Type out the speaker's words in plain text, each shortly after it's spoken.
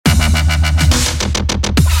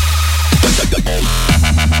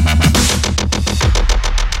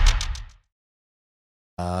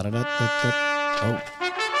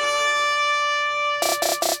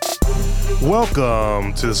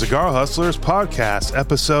Welcome to the Cigar Hustlers Podcast,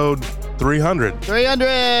 episode 300.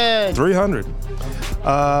 300!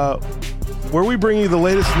 Where we bring you the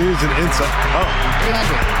latest news and insight.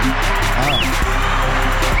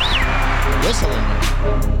 300.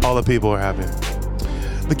 Whistling. All the people are happy.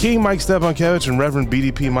 The King, Mike Stepankevich, and Reverend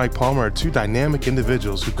BDP Mike Palmer are two dynamic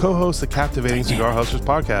individuals who co-host the captivating Cigar Hustlers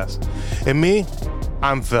Podcast. And me,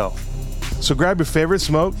 I'm Phil. So grab your favorite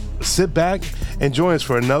smoke, sit back, and join us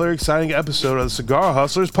for another exciting episode of the Cigar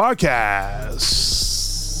Hustlers Podcast.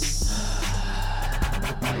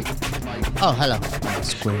 Oh, hello.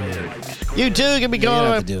 Square. You too can be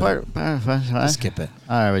going. Just skip it.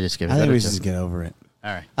 All right, we just skip it. I think we should just get over it.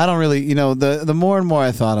 All right. I don't really, the more and more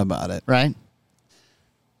I thought about it. Right?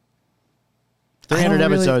 300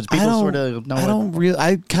 episodes. People sort of know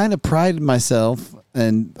I kind of pride myself,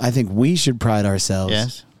 and I think we should pride ourselves.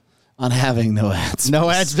 Yes. On having no ads. No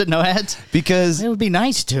ads, but no ads? Because it would be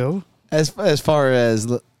nice to. As far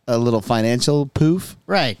as a little financial poof.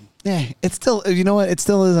 Right. Yeah, it's still, you know what? It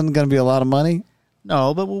still isn't going to be a lot of money.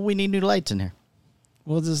 No, but we need new lights in here.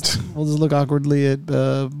 We'll just look awkwardly at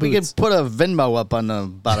boots. We could put a Venmo up on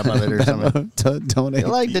the bottom of it or something. Donate. You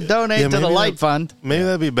like to donate to the light fund. Maybe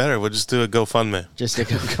that'd be better. We'll just do a GoFundMe. Just a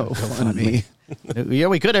GoFundMe. Yeah,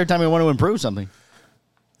 we could every time we want to improve something.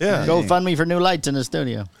 Yeah. GoFundMe for new lights in the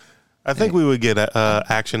studio. I think we would get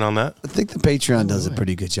action on that. I think the Patreon does a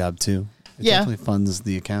pretty good job, too. It definitely funds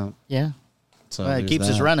the account. Yeah. So it keeps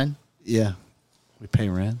us running. Yeah. We pay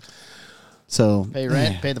rent. So pay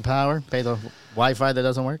rent, pay the power, pay the Wi-Fi that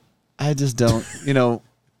doesn't work. I just don't, the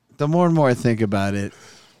more and more I think about it,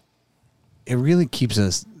 it really keeps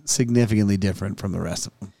us significantly different from the rest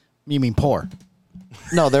of them. You mean poor?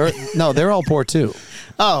 No, they're all poor too.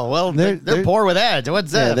 Oh, well, they're poor with ads.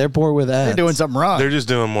 What's that? Yeah, they're poor with ads. They're doing something wrong. They're just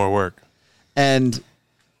doing more work. And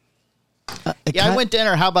I went to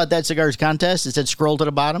enter How About That Cigars contest. It said scroll to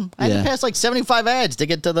the bottom. I had to pass like 75 ads to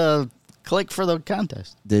get to the click for the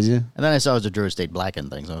contest. Did you? And then I saw it was a Drew Estate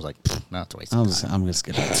blackened thing, so I was like, no, it's a waste of time. I'm going to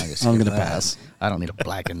skip it. I'm going to pass. I don't need a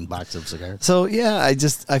blackened box of cigars. So, yeah,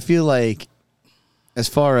 I feel like as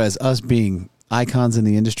far as us being icons in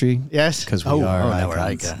the industry. Yes. Because we are icons. Now we're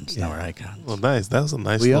icons. Yeah. Now we're icons. Well, nice. That was a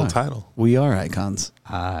nice little title. We are icons.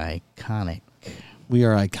 Iconic. We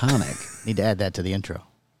are iconic. Need to add that to the intro.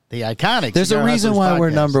 The iconic. There's a reason why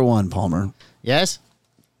we're number one, Palmer. Yes.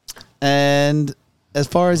 And as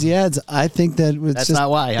far as the ads, I think that that's not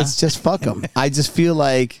why. Huh? It's just fuck them. I just feel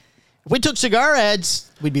like if we took cigar ads,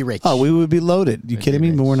 we'd be rich. Oh, we would be loaded. You kidding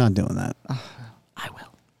me? But we're not doing that. I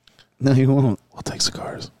will. No, you won't. We'll take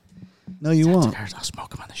cigars. No, you won't. Cigars, I'll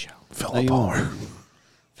smoke them on the show. Phil and Palmer.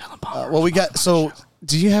 Well, we got so.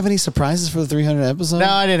 Do you have any surprises for the 300 episode? No,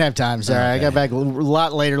 I didn't have time. Sorry, I got back a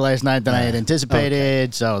lot later last night than I had anticipated.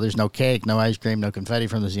 Okay. So there's no cake, no ice cream, no confetti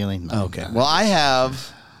from the ceiling. No, okay. Well, I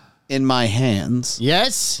have in my hands.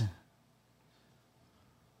 Yes.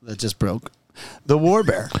 That just broke. The War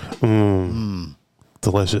Bear.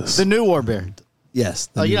 Delicious. The new War Bear. Yes.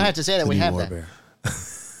 You don't have to say that. We have that. Bear.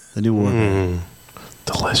 The new War Bear.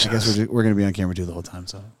 Delicious. I guess we're going to be on camera too the whole time.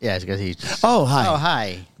 So yeah, it's because he's. Oh, hi. Oh,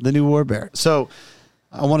 hi. The new War Bear. So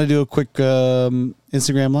I want to do a quick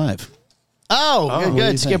Instagram live. Oh,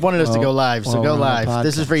 good. Skip wanted us to go live, so go live.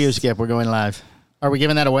 This is for you, Skip. We're going live. Are we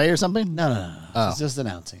giving that away or something? No. Oh. Just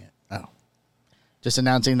announcing it. Oh. Just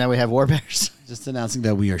announcing that we have War Bears? Just announcing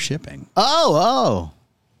that we are shipping. Oh.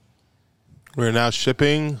 We're now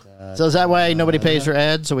shipping. So is that why nobody pays for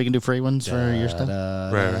ads, so we can do free ones for your stuff?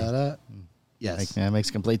 Right. Yes. That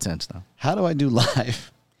makes complete sense, though. How do I do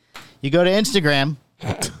live? You go to Instagram.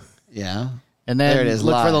 Yeah. And then there it is,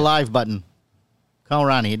 look live. for the live button. Call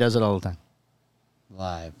Ronnie. He does it all the time.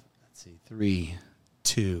 Live. Let's see. 3,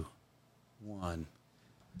 2, 1.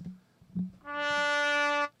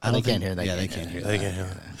 They can't hear that. Yeah, they can't hear that. They can't hear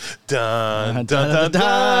that. Dun, dun, dun,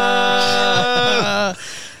 dun.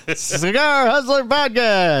 Cigar Hustler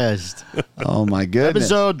Podcast. Oh, my goodness.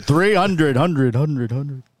 Episode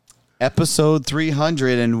 300. Episode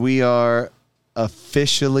 300, and we are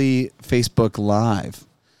officially Facebook Live.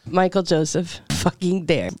 Michael Joseph fucking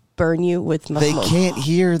dare burn you with my They smoke. can't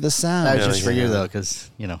hear the sound. That was just for you, though, because,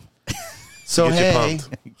 So, Get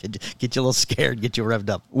you get you a little scared, get you revved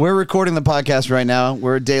up. we're recording the podcast right now.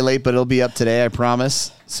 We're a day late, but it'll be up today, I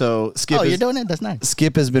promise. So, Skip You're doing it? That's nice.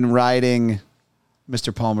 Skip has been riding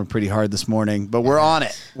Mr. Palmer pretty hard this morning, but we're on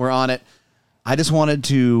it. We're on it. I just wanted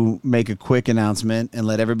to make a quick announcement and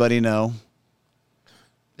let everybody know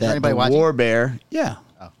that anybody the watching? War Bear,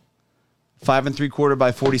 5 3/4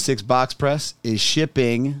 by 46 box press is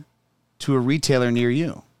shipping to a retailer near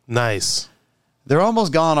you. Nice. They're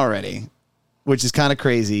almost gone already, which is kind of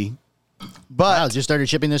crazy. But Wow, just started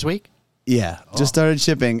shipping this week? yeah, just started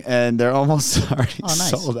shipping, and they're almost already nice.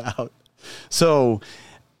 sold out. So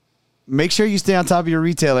make sure you stay on top of your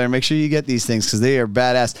retailer and make sure you get these things because they are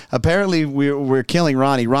badass. Apparently, we're killing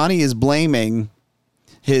Ronnie. Ronnie is blaming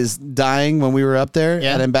his dying when we were up there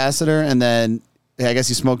at Ambassador, and then I guess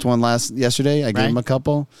he smoked one yesterday. I gave him a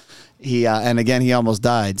couple. And again, he almost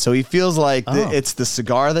died. So he feels like it's the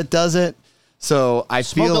cigar that does it. So I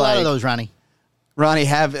Smoke feel a lot like of those, Ronnie. Ronnie,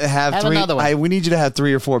 have 3. another one. We need you to have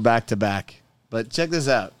 3 or 4 back to back. But check this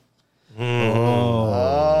out.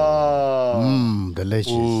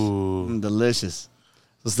 Delicious. Delicious.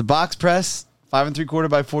 So it's the box press, 5 3/4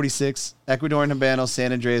 by 46, Ecuadorian Habano,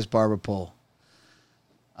 San Andreas Barber Pole.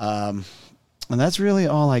 And that's really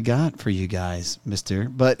all I got for you guys, mister.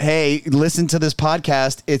 But hey, listen to this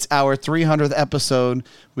podcast. It's our 300th episode.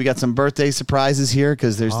 We got some birthday surprises here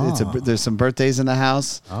because there's some birthdays in the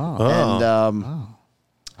house. And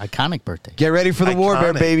Iconic birthdays. get ready for the War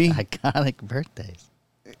Bear, baby. Iconic birthdays.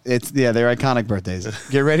 They're iconic birthdays.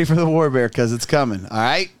 Get ready for the War Bear because it's coming. All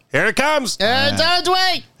right? Here it comes. It's on its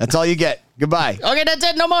way. That's all you get. Goodbye. Okay, that's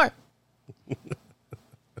it. No more.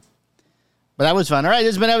 But that was fun. All right,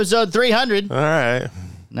 this has been episode 300. All right.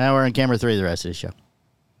 Now we're on camera 3 the rest of the show.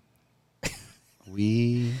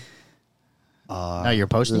 We are Now you're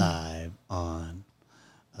posting? live on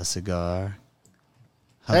a Cigar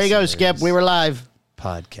There you go, Hustlers Skip. We were live.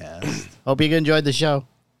 podcast. Hope you enjoyed the show.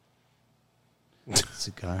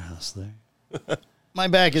 Cigar Hustler. My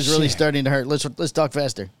back is really starting to hurt. Let's talk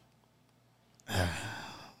faster.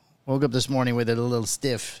 Woke up this morning with it a little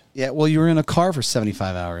stiff. Yeah, well, you were in a car for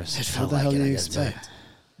 75 hours. It felt What the like hell it, do I you gotta tell you. expect?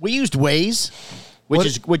 We used Waze,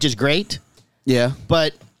 which is great. Yeah.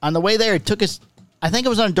 But on the way there, it took us. I think it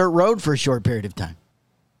was on a dirt road for a short period of time.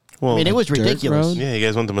 Well, I mean, it was dirt ridiculous. road? yeah, you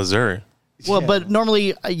guys went to Missouri. Well, but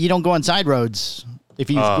normally you don't go on side roads if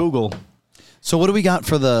you use Google. So what do we got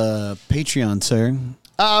for the Patreon, sir?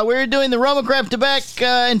 We're doing the Roma Craft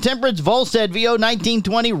Tobac Intemperance Volstead VO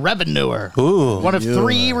 1920 Revenuer. Ooh. One of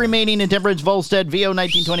 3 remaining Intemperance Volstead VO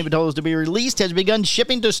 1920 bottles to be released has begun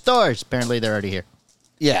shipping to stores. Apparently, they're already here.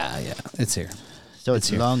 Yeah, it's here. So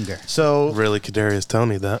it's longer. So Really, Kadarius telling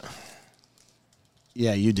me that.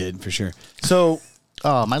 yeah, you did for sure. So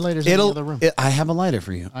Oh, my lighter's in the other room. I have a lighter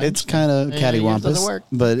for you. I It's kind of understand. Yeah, yours doesn't cattywampus, work.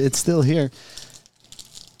 but it's still here.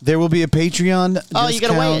 There will be a Patreon Oh, discount. you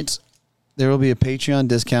gotta weigh it. There will be a Patreon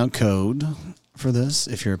discount code for this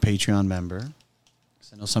if you're a Patreon member.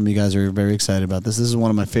 'Cause I know some of you guys are very excited about this. This is one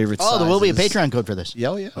of my favorite Oh, there will be a sizes. Patreon code for this. Yeah,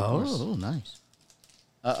 of course. Oh, nice.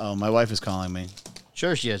 Uh-oh, my wife is calling me.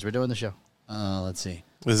 Sure she is. We're doing the show. Let's see.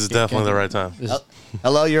 This is definitely the right time.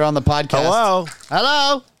 Hello, you're on the podcast. Hello.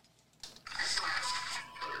 Hello.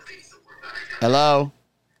 Hello.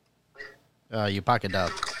 You pocket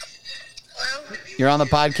dog. You're on the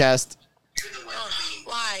podcast.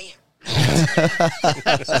 Why?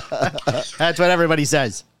 That's what everybody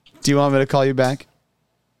says. Do you want me to call you back?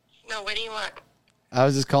 No, what do you want? I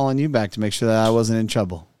was just calling you back to make sure that I wasn't in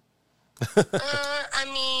trouble. I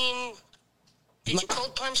mean, did you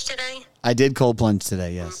cold plunge today? I did cold plunge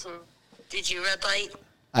today, yes. Did you red light?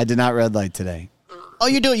 I did not red light today. Oh,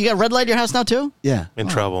 you do? You got red light at your house now, too? Yeah. In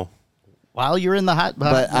trouble. While you're in the hot...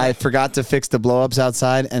 But I forgot to fix the blow-ups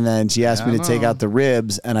outside, and then she asked me to take out the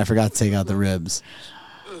ribs, and I forgot to take out the ribs.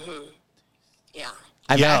 Yeah.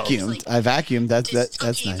 I Yeah. vacuumed. I vacuumed. That's Okay,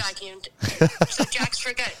 nice. you vacuumed. So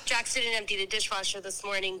Jax didn't empty the dishwasher this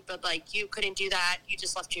morning, but like you couldn't do that. You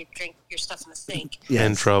just left your stuff in the sink. Yes.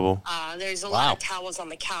 In trouble. There's a lot of towels on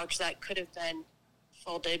the couch that could have been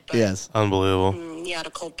folded, but Yes. Unbelievable. you had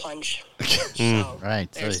a cold plunge. So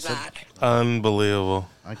Right. there's So that. Unbelievable.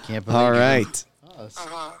 I can't believe All it. right.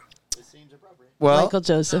 Uh-huh. Well, Michael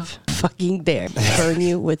Joseph, fucking dare burn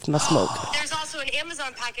you with my smoke. There's also an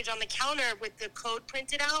Amazon package on the counter with the code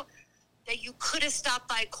printed out that you could have stopped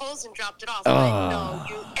by Kohl's and dropped it off. But no,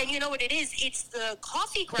 you know what it is? It's the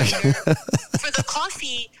coffee grinder for the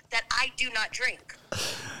coffee that I do not drink.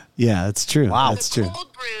 yeah, that's true. Wow. That's The true.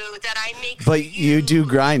 cold brew that I make for But you do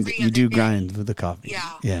grind. every You other do day. grind with the coffee.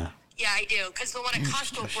 Yeah. Yeah. Yeah, I do. Because the one at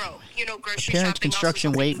Costco broke. You know, grocery Appearance, shopping. construction,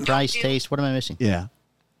 also weight, something price, you don't do. taste. What am I missing? Yeah.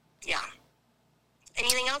 Yeah.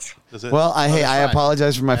 Anything else? That's it. Well, I fine.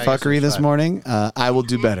 apologize for my I guess fuckery it's this fine. morning. I will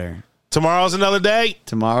do better. Tomorrow's another day.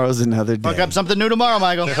 Tomorrow's another day. Fuck up something new tomorrow,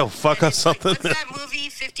 Michael. Oh, fuck up something. What's that movie,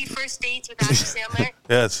 50 First Dates with Adam Sandler?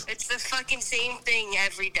 Yes. It's the fucking same thing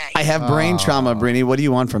every day. I have brain trauma, Brittany. What do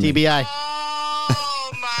you want from me? TBI.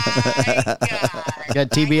 Oh my god! Got I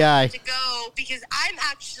TBI. have to go because I'm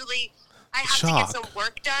actually I have to get some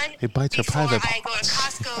work done It bites your before private I go to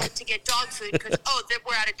Costco to get dog food because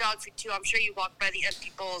we're out of dog food too. I'm sure you walked by the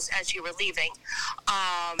empty bowls as you were leaving.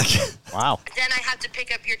 Wow. Then I have to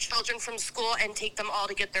pick up your children from school and take them all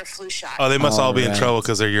to get their flu shot. Oh, they must all be in trouble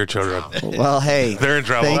because they're your children. Well, hey, They're in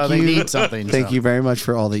trouble. Thank They you. need something. Thank you very much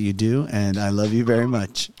for all that you do, and I love you very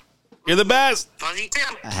much. You're the best. Love you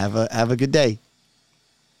too. Have a good day.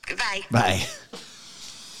 Goodbye. Bye.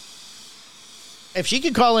 If she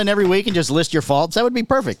could call in every week and just list your faults, that would be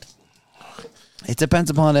perfect. It depends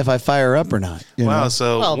upon if I fire her up or not. You Wow. know?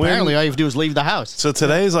 So Well, apparently all you have to do is leave the house. So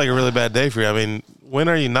today is like a really bad day for you. I mean, when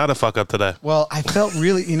are you not a fuck up today? Well, I felt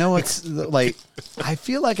really, it's like, I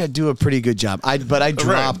feel like I do a pretty good job. I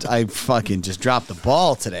fucking just dropped the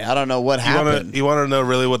ball today. I don't know what happened. You want to know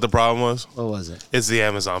really what the problem was? What was it? It's the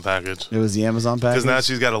Amazon package. It was the Amazon package? Because now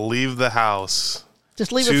she's got to leave the house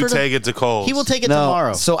Just leave to it for take it to Kohl's. He will take it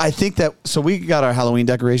tomorrow. So I think so we got our Halloween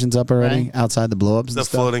decorations up already Right. outside the blow-ups The and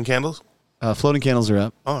stuff. floating candles? Floating candles are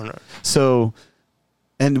up. Oh, no. So,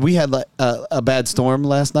 and we had like a bad storm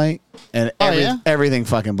last night, and everything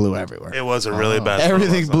fucking blew everywhere. It was a really bad storm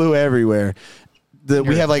Everything last blew everywhere.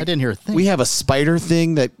 We have like I didn't hear a thing. We have a spider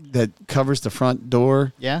thing that covers the front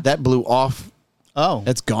door. Yeah. That blew off. Oh.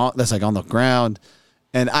 That's gone. That's like on the ground.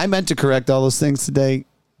 And I meant to correct all those things today.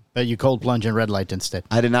 But you cold plunge and red light instead.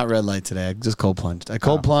 I did not red light today. I just cold plunged. I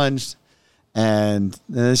cold plunged, and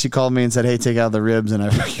then she called me and said, "Hey, take out the ribs," and I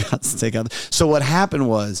forgot to take out. So what happened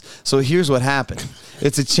was, here's what happened.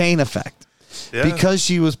 It's a chain effect. Yeah. Because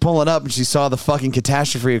she was pulling up and she saw the fucking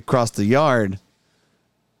catastrophe across the yard.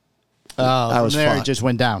 Oh, I was there fucked. it just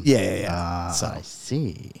went down. Yeah. So I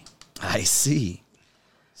see. I see.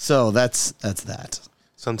 So that's that.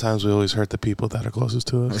 Sometimes we always hurt the people that are closest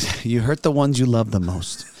to us. You hurt the ones you love the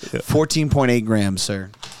most. 14.8 grams,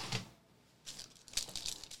 sir.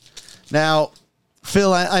 Now,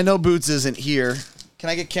 Phil, I know Boots isn't here. Can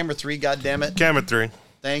I get camera 3, goddammit? Camera 3.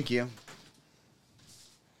 Thank you.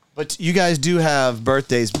 But you guys do have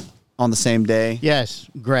birthdays on the same day. Yes,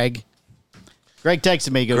 Greg. Greg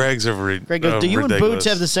texted me. He goes, Greg's Greg goes, do you and Boots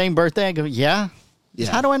have the same birthday? I go, yeah.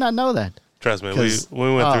 Yeah. How do I not know that? Trust me,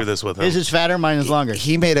 we went through this with him. His is fatter, mine is longer.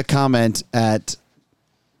 He made a comment at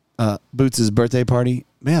Boots' birthday party.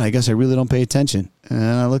 Man, I guess I really don't pay attention. And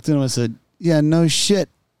I looked at him and said, yeah, no shit.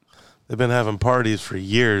 They've been having parties for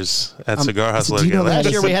years at Cigar Hustlers. do you know that?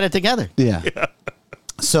 Last year we had it together. Yeah.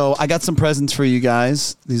 So I got some presents for you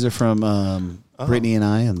guys. These are from Brittany and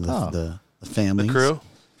I and the family. The crew?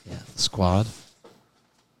 Yeah, the squad.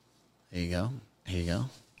 There you go. Here you go.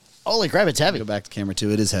 Holy crap, it's heavy. Go back to camera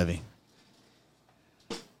 2. It is heavy.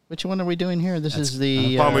 Which one are we doing here? This is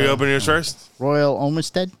the Palmer, you open yours first? Royal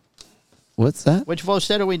Olmsted. What's that? Which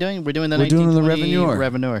Volstead are we doing? We're doing the We're doing the 1920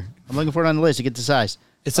 Reveneur. I'm looking for it on the list to get the size.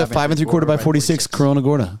 It's a 5 3/4 by 46 Corona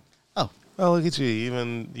Gorda. Oh. Oh, look at you. You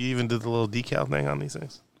even did the little decal thing on these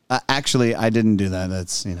things. Actually, I didn't do that.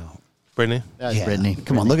 That's, Brittany? That's Brittany.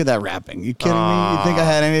 Come on, look at that wrapping. You kidding me? You think I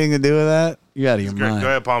had anything to do with that? You're out of your Go mind.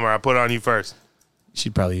 ahead, Palmer. I put it on you first.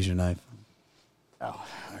 She'd probably use your knife. Oh, all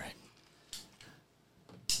right.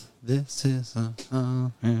 This is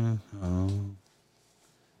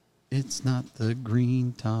it's not the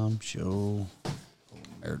Green Tom Show.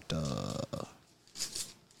 Omerta.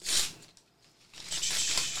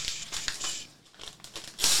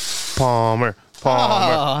 Palmer.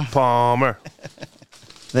 Palmer.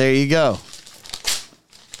 There you go.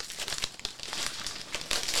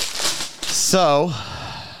 So,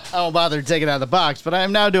 I won't bother taking it out of the box, but I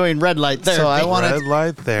am now doing red light therapy. So I want Red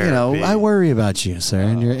light therapy. I worry about you, sir,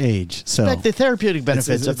 and your age. So Expect the therapeutic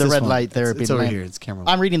benefits of the this red one. light therapy. It's over lamp. here. It's camera.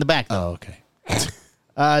 I'm reading the back, though. Oh,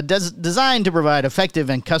 okay. Designed to provide effective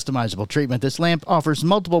and customizable treatment, this lamp offers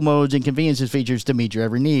multiple modes and conveniences features to meet your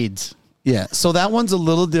every needs. Yeah, so that one's a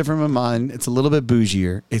little different from mine. It's a little bit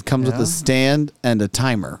bougier. It comes with a stand and a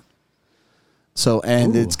timer. So,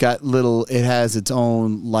 and it's got it has its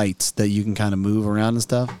own lights that you can kind of move around and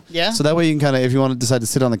stuff. Yeah. So that way you can kind of, if you want to decide to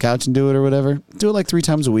sit on the couch and do it or whatever, do it like 3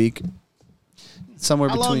 times a week. Somewhere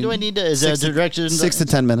How between. long do I need to? Is that directions? 6 to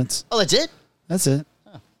 10 minutes. Oh, that's it? That's it.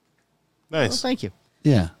 Well, Nice. thank you.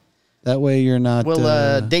 Yeah. That way you're not.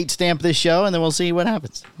 We'll date stamp this show, and then we'll see what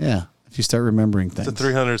happens. Yeah. If you start remembering things. It's a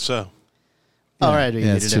 300 so. All right.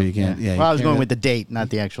 Yeah, that's true. You can't. Yeah. Well, I was you going can't with the date, not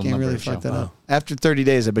the actual Can't number really of show. fuck that up. After 30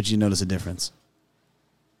 days, I bet you notice a difference.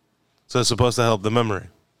 So it's supposed to help the memory.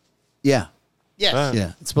 Yeah. Yes. All right.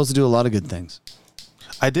 Yeah. It's supposed to do a lot of good things.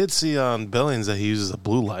 I did see on Billings that he uses a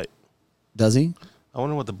blue light. Does he? I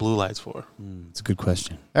wonder what the blue light's for. It's a good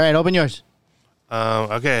question. All right, open yours.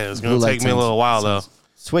 Okay, it's going Blue to light take me a little while, though,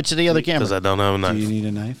 Switch to the other because camera. I don't have a knife. Do you need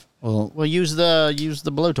a knife? Well, We'll use the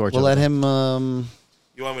blowtorch. we'll let him.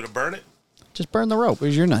 You want me to burn it? Just burn the rope.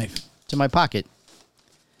 Where's your knife? It's in my pocket.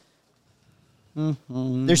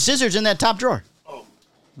 There's scissors in that top drawer. Oh.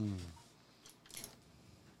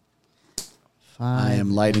 I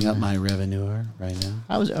am lighting up my revenue right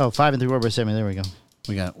now. 5 3/4 There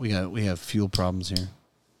we go. We have fuel problems here.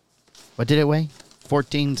 What did it weigh?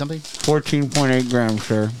 14 something? 14.8 grams,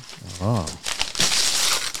 sir. Oh.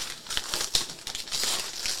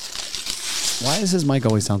 Why does his mic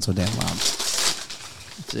always sound so damn loud?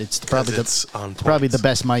 It's probably on probably the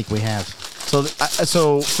best mic we have.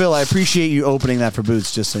 So Phil, I appreciate you opening that for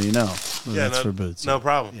Boots, just so you know. That's for Boots. No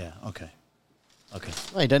problem. Yeah. Okay.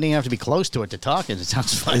 Well, it doesn't even have to be close to it to talk. It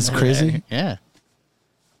sounds fun. It's crazy. Yeah.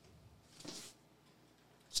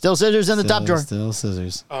 Still scissors in the top drawer. Still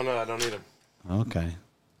scissors. Oh, no, I don't need them. Okay.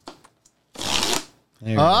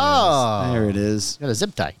 There it is. Got a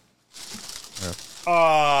zip tie.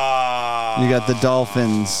 Oh. You got the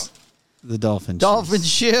Dolphins. The Dolphin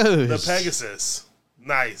shoes. The Pegasus.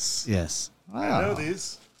 Nice. Yes. I know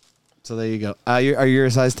these. So there you go. Are you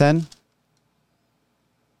a size 10?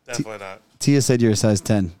 Definitely not. Tia said you're a size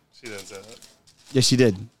 10. She didn't say that. Yes, she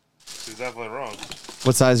did. She's definitely wrong.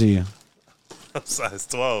 What size are you? I'm size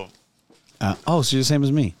 12. So you're the same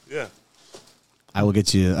as me. Yeah. I will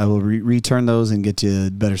get you. I will return those and get you a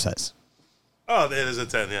better size. Oh, it is a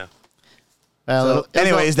 10, yeah. Well,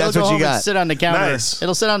 anyways, that's what you got. Sit on the counter. Nice.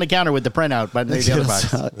 It'll sit on the counter with the printout, but the other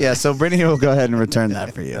box. Yeah, so Brittany will go ahead and return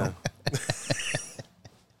that for you.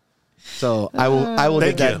 So I will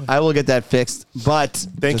get that. I will get that fixed. But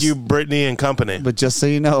Thank you, Brittany and company. But just so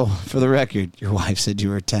you know, for the record, your wife said you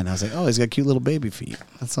were 10. I was like, oh, he's got cute little baby feet.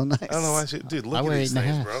 That's so nice. I don't know why dude, look I at wear these 8.5.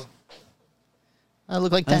 things, bro. I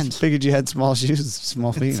look like I 10. figured you had small shoes,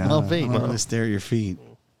 small feet. Small feet, I don't bro. really stare at your feet.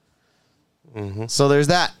 Mm-hmm. So there's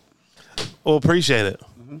that. Well, appreciate it.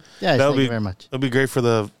 Yeah, thank you very much. It'll be great for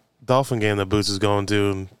the Dolphin game that Boots is going to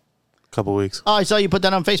in a couple weeks. Oh, I saw you put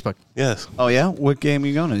that on Facebook. Yes. Oh yeah, what game are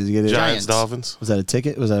you going to? Did you get it? Giants, Dolphins. Was that a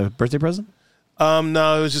ticket? Was that a birthday present?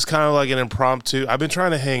 No, it was just kind of like an impromptu. I've been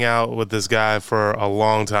trying to hang out with this guy for a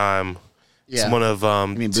long time. Yeah. It's one of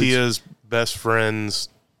mean Tia's best friend's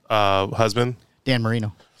husband. Dan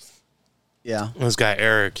Marino. Yeah. This guy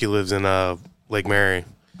Eric, he lives in Lake Mary.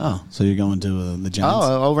 Oh, so you're going to the Giants?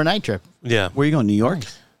 Oh, overnight trip. Yeah. Where are you going? New York?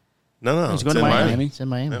 No, He's it's going to in Miami. It's in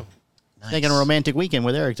Miami. Yeah. Nice. Taking a romantic weekend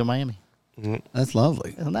with Eric to Miami. That's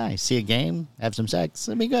lovely. It's nice. See a game, have some sex.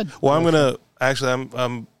 It'd be good. Well, I'm gonna actually.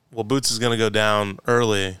 Well, Boots is gonna go down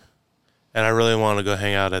early, and I really want to go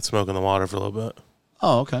hang out at Smoke in the Water for a little bit.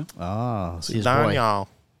 Oh, okay. Oh, see his Darn boy. y'all.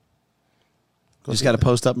 You just got to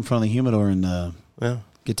post up in front of the humidor and Yeah.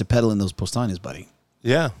 get to pedal in those postanas, buddy.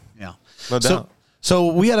 Yeah. Yeah. No doubt.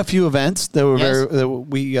 So we had a few events that were Yes.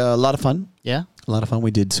 a lot of fun. Yeah. A lot of fun.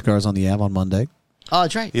 We did Cigars on the Ave on Monday. Oh,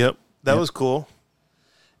 that's right. Yep. That Yep. was cool.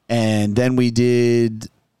 And then we did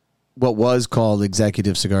what was called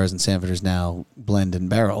Executive Cigars and Sanforders Now Blend and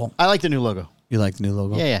Barrel. I like the new logo. You like the new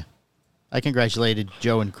logo? Yeah. I congratulated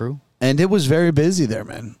Joe and crew. And it was very busy there,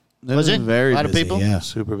 man. Was it? Very A lot of busy, people? Yeah.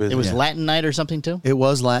 Super busy. It was Yeah. Latin night or something too. It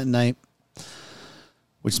was Latin night,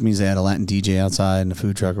 which means they had a Latin DJ outside and a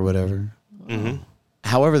food truck or whatever. Mm-hmm.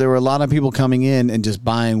 However, there were a lot of people coming in and just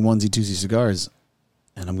buying onesie-twosie cigars.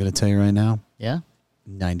 And I'm going to tell you right now, Yeah.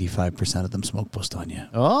 95% of them smoke Postania.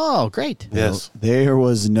 Oh, great. Yes. There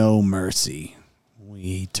was no mercy.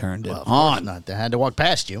 We turned it Of course on. not. They had to walk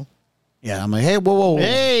past you. Yeah, I'm like, hey, whoa.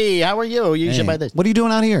 Hey, how are you? You Hey, should buy this. What are you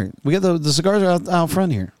doing out here? We got the cigars are out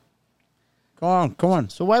front here. Come on.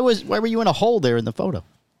 So why were you in a hole there in the photo?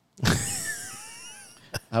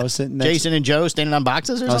 I was sitting next. Jason and Joe standing on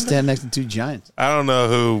boxes or I was something? standing next to two giants. I don't know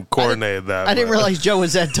who coordinated that. I didn't but- realize Joe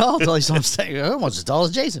was that tall until I saw him standing almost as tall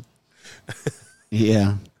as Jason.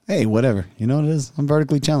 Yeah. Hey, whatever. You know what it is? I'm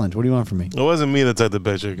vertically challenged. What do you want from me? It wasn't me that took the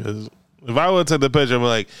picture because if I would have took the picture, I'm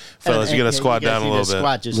like, fellas, you got to squat down a little bit.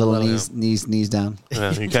 Squat just Little a little. knees down.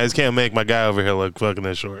 Yeah, you guys can't make my guy over here look fucking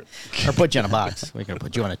this short. Or put you in a box. We're going to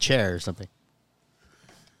put you on a chair or something.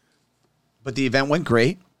 But the event went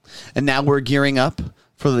great. And now we're gearing up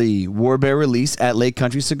for the War Bear release at Lake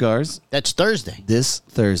Country Cigars That's Thursday. this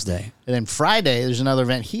Thursday. And then Friday, there's another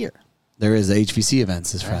event here. There is HVC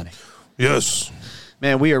events this Friday. Yes.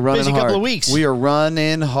 Man, we are running Busy hard. couple of weeks. We are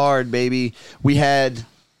running hard, baby. We had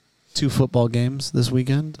 2 football games this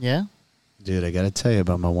weekend. Yeah? Dude, I got to tell you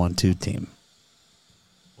about my 1-2 team.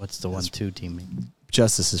 What's the 1-2 team mean?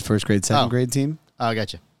 Justice's first grade, second Oh. grade team. Oh, I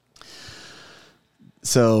got you.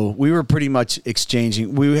 So we were pretty much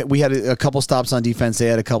exchanging. We had a couple stops on defense. They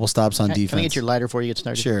had a couple stops on defense. Can I get your lighter before you get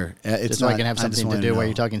started? Sure. It's Just so I can have just something to wanted do while know.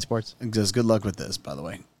 you're talking sports. Just good luck with this, by the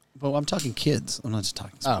way. But I'm talking kids. I'm not just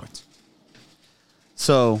talking Oh. sports.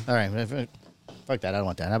 So All right. If Fuck that. I don't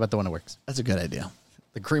want that. How about the one that works? That's a good idea.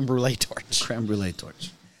 The creme brulee torch. Creme brulee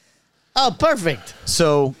torch. Oh, perfect.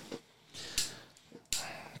 So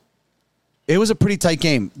it was a pretty tight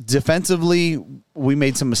game. Defensively, we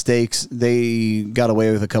made some mistakes. They got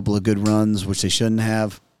away with a couple of good runs, which they shouldn't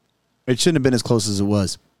have. It shouldn't have been as close as it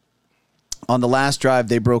was. On the last drive,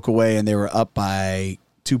 they broke away, and they were up by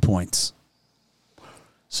 2 points.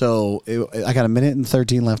 So I got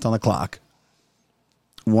 1:13 left on the clock.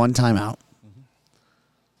 One timeout.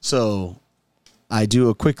 So I do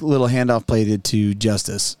a quick little handoff play to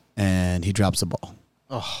Justice, and he drops the ball.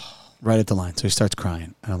 Right at the line. So he starts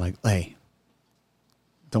crying. And I'm like, hey,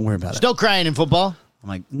 don't worry about it. Still crying in football? I'm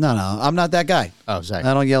like, no, I'm not that guy. Oh, sorry.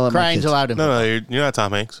 I don't yell at my Crying's kids. allowed in football. No, you're not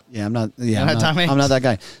Tom Hanks. Yeah, I'm not. You're not Tom Hanks? I'm not that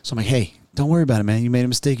guy. So I'm like, hey, don't worry about it, man. You made a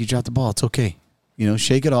mistake. You dropped the ball. It's okay.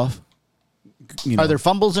 Shake it off. Are there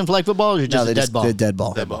fumbles in flag football, or is it just a dead ball? They're dead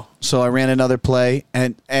ball. Dead ball. So I ran another play,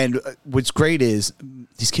 and what's great is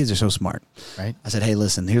these kids are so smart. Right. I said, hey,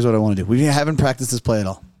 listen, here's what I want to do. We haven't practiced this play at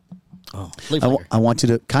all. Oh, I want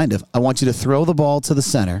you to throw the ball to the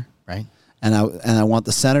center, right? And I want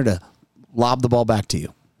the center to lob the ball back to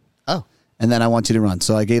you. Oh. And then I want you to run.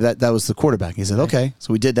 So I gave that was the quarterback. He said, okay.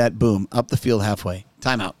 So we did that, boom, up the field halfway.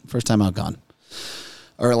 Timeout. First timeout gone.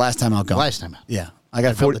 Or last timeout gone. Last timeout. Yeah. I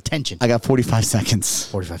got the tension. I got 45 seconds.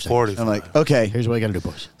 45 seconds. 45. I'm like, okay. Here's what I got to do,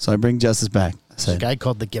 boys. So I bring Justice back. I There's a said, guy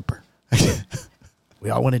called the Gipper. We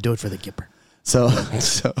all want to do it for the Gipper. so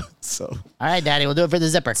All right, Daddy, we'll do it for the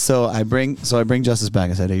zipper. So I bring Justice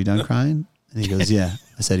back. I said, are you done crying? And he goes, yeah.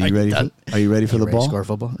 I said, are you ready for the ball? Score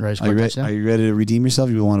football? Ready to Are score you touchdown? are you ready to redeem yourself?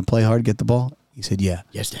 You want to play hard, get the ball? He said, yeah.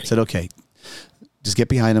 Yes, Daddy. I said, okay. Just get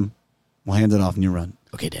behind him. We'll hand it off and you run.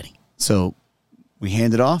 Okay, Daddy. So we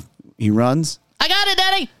hand it off. He runs. I got it,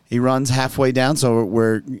 Daddy. He runs halfway down.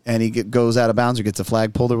 And he goes out of bounds or gets a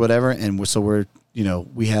flag pulled or whatever. And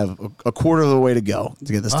we have a quarter of the way to go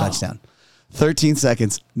to get this touchdown. 13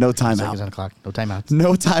 seconds, no timeout. Seconds on the clock. No timeout.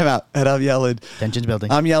 No timeout. And I'm yelling. Tension's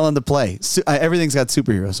building. I'm yelling the play. Everything's got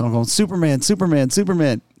superheroes. So I'm going, Superman, Superman,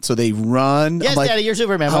 Superman. So they run. Yes, Daddy, you're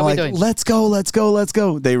Superman. What are we doing? Let's go, let's go, let's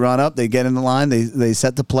go. They run up. They get in the line. They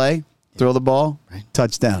set the play, throw the ball,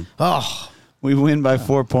 touchdown. Oh. We win by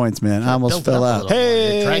 4 points, man. I almost fell out.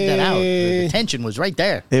 Hey. Drag that out. The tension was right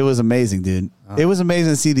there. It was amazing, dude. It was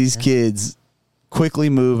amazing to see these kids quickly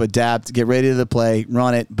move, adapt, get ready to the play,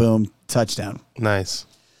 run it, boom, touchdown. Nice.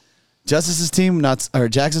 Justice's team,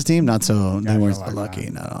 Jackson's team, not so. They weren't so lucky.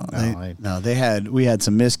 We had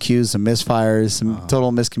some miscues, some misfires, some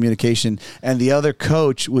total miscommunication, and the other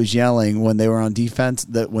coach was yelling when they were on defense.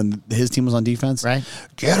 That when his team was on defense, right?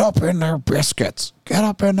 Get up in their biscuits. Get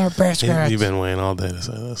up in their biscuits. You've been waiting all day to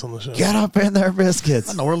say this on the show. Get up in their biscuits.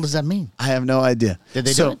 What in the world does that mean? I have no idea. Did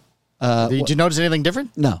they do it? Did you notice anything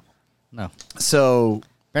different? No. So.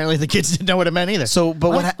 Apparently the kids didn't know what it meant either. So,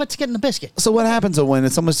 but what's getting the biscuit? So what happens when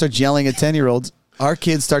someone starts yelling at 10-year-olds? Our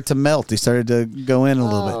kids start to melt. They started to go in a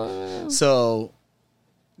little bit. So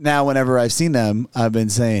now, whenever I've seen them, I've been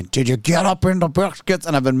saying, "Did you get up in the biscuits?"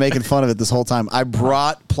 And I've been making fun of it this whole time. I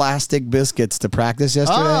brought plastic biscuits to practice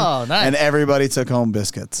yesterday, nice. and everybody took home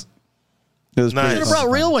biscuits. It was Nice. pretty You fun.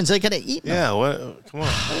 brought real ones. They could have eaten them. Yeah, what? Come on.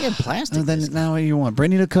 Why are you getting plastic? And then now what do you want?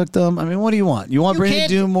 Brittany to cook them? I mean, what do you want? You want Brittany to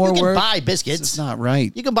do more you can work? buy biscuits. It's not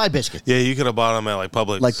right. You can buy biscuits. Yeah, you could have bought them at like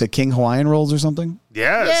Publix. Like the King Hawaiian rolls or something?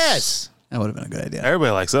 Yes. That would have been a good idea.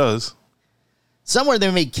 Everybody likes those. Somewhere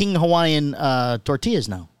they make King Hawaiian tortillas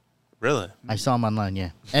now. Really? I saw them online, yeah.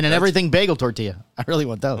 And an everything bagel tortilla. I really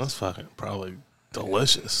want those. That's fucking probably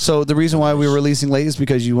delicious. So the reason why we were releasing late is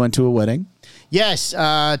because you went to a wedding. Yes,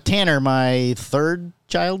 Tanner, my third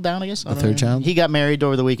child down, I guess. The third child? He got married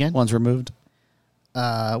over the weekend. Once removed.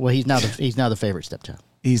 Well, he's now the favorite stepchild.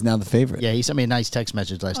 He's now the favorite. Yeah, he sent me a nice text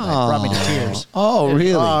message last night. Brought me to tears. Oh,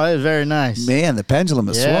 really? Oh, it was very nice. Man, the pendulum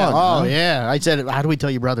has Yeah. swung. Oh, huh? yeah. I said, how do we tell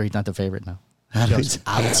your brother he's not the favorite now? How do we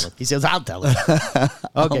I'll tell him. He says, I'll tell him.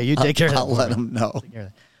 Okay, you take care of that. I'll let him know.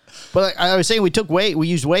 But I was saying we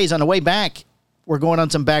used Waze on the way back. We're going on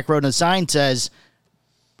some back road, and the sign says,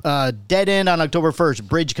 dead end on October 1st,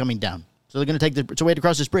 bridge coming down. So they're going to take so we had to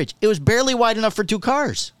cross this bridge. It was barely wide enough for two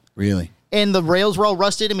cars. Really? And the rails were all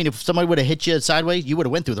rusted. I mean, if somebody would have hit you sideways, you would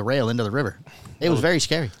have went through the rail into the river. It was very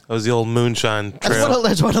scary. That was the old moonshine trail.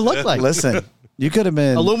 That's what it looked like. Listen, you could have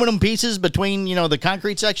been Aluminum pieces between, the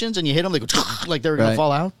concrete sections, and you hit them, they go like they were going to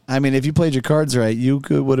fall out. I mean, if you played your cards right, you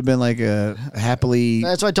would have been like a happily.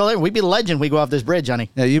 That's what I told her. We'd be the legend. We go off this bridge, honey.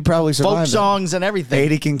 Yeah, you probably survived. Folk songs and everything.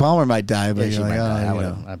 80 King Palmer might die, but Yeah, she you're like, might die.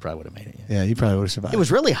 oh, I probably would have made it. yeah, you probably would have survived. It was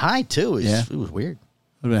really high, too. It was weird.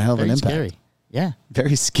 Would have been a hell of an Very impact. scary. Yeah.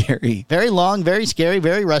 Very scary. Very long, very scary,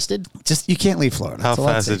 very rusted. Just you can't leave Florida. How That's all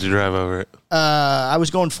I'd fast say. did you drive over it? I was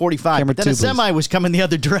going 45, Camera but then two, a semi was coming the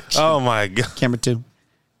other direction. Oh my god! Camera 2.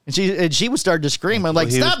 And she would start to scream. I'm like,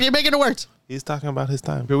 Well, he stop, was- you're making it worse. He's talking about his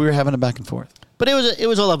time. But we were having a back and forth. But it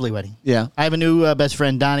was a lovely wedding. Yeah. I have a new best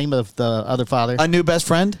friend, Donnie, with the other father. A new best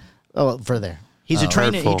friend? Oh, for there. He's a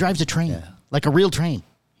trainer. Hurtful. He drives a train. Yeah. Like a real train.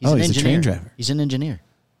 He's He's a train driver. He's an engineer.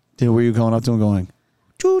 Dude, where you going up to him going?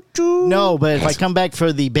 Choo choo. No, but if I come back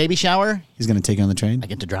for the baby shower, He's going to take you on the train? I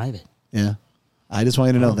get to drive it. Yeah. I just want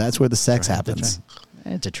you to know that's where the sex happens.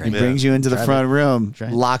 It's a He train. brings you into the Drive front it. room,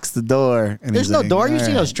 Train. locks the door. And There's he's no like, door. You "All see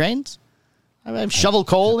right." those trains? I shovel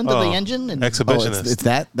coal into the Oh, engine. And exhibitionist. It's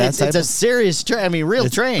that it's type a of- serious train. I mean, real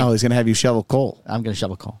train. Oh, he's going to have you shovel coal. I'm going to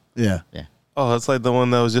shovel coal. Yeah. Yeah. Oh, that's like the one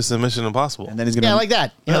that was just in Mission Impossible. And then he's going to... Yeah, like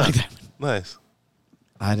that. Yeah, like that. Nice.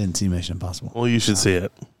 I didn't see Mission Impossible. Well, you should see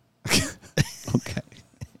it. Okay.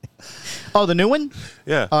 Oh, the new one?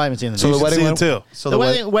 Yeah. Oh, I haven't seen the So new the You one. should wedding see it went- too. So The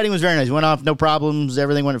the wedding was very nice. Went off, no problems.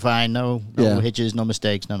 Everything went fine. No Yeah. hitches, no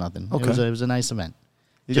mistakes, no nothing. Okay. It was a nice event.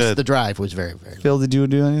 Just Good. the drive was very, very. Phil, did you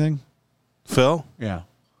do anything? Phil, Yeah.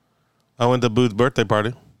 I went to Booth's birthday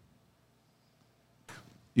party.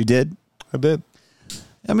 You did? I did.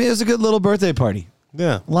 I mean, it was a good little birthday party.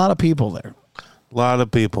 Yeah. A lot of people there. A lot of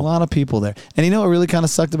A people. lot of people there. And you know what really kind of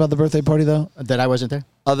sucked about the birthday party, though? That I wasn't there.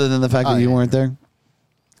 Other than the fact Oh, that you yeah. weren't there?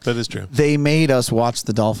 That is true. They made us watch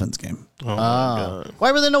the Dolphins game. Oh my god.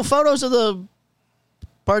 Why were there no photos of the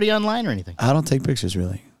party online or anything? I don't take pictures,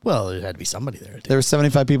 really. Well, there had to be somebody there. There were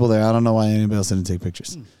 75 people there. I don't know why anybody else didn't take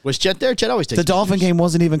pictures. Was Chet there? Chet always takes The Dolphin pictures. game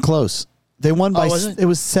wasn't even close. They won by... was it? It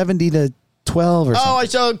was 70-12 or something. Oh, I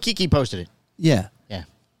saw Kiki posted it. Yeah. Yeah.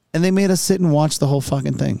 And they made us sit and watch the whole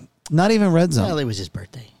fucking thing. Not even Red Zone. Well, it was his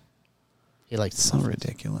birthday. He liked So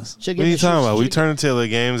ridiculous. Should What are you talking about? We turned into the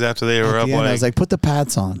games after they were At up the end, I was like, put the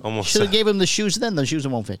pads on. almost. Should have gave him the shoes then. The shoes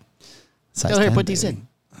won't fit. Size Go here, 10, put these baby. in.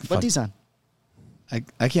 Fuck. Put these on.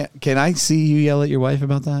 I can't. Can I see you yell at your wife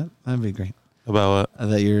about that? That'd be great. About what?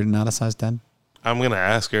 That you're not a size 10? I'm gonna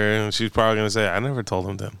ask her, and she's probably gonna say, "I never told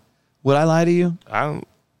him that." Would I lie to you? I don't.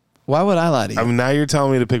 Why would I lie to you? I mean, now you're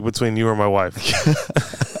telling me to pick between you or my wife.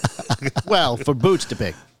 Well, for Boots to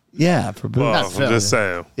pick. yeah, for boots. Well, Not I'm Phil. just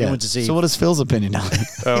saying. yeah. went to see- So what is Phil's opinion on it?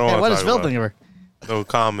 I don't Yeah, want what to is talk Phil about thinking it. of her? No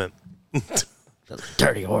comment.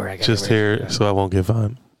 Dirty whore. I got Just her. here so I won't get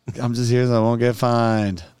fined. I'm just here so I won't get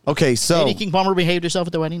fined. Okay, so Lady King Palmer behaved herself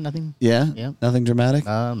at the wedding. Nothing. yeah, Yeah. nothing dramatic.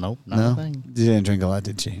 Nope. Not no, a thing. she didn't drink a lot,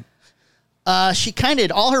 did she? She kind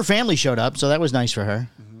of. All her family showed up, so that was nice for her.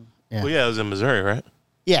 Yeah. Well, yeah, it was in Missouri, right?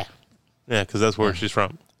 Yeah. Yeah, because that's where she's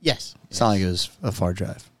from. Yes. It's not like it was a far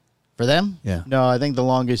drive. For them? Yeah. No, I think the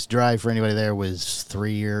longest drive for anybody there was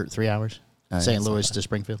 3 hours. Oh, St. that's Louis not to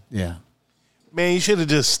Springfield. Yeah, Man, you should have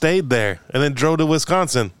just stayed there and then drove to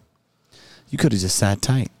Wisconsin. you could have just sat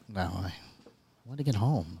tight. No, I want to get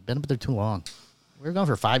home. Been up there too long. We were gone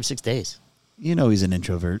for 5-6 days. You know he's an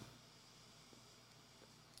introvert.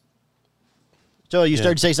 So you Yeah.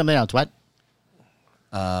 started to say something else. What?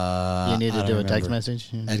 You I need to don't do a text remember. message?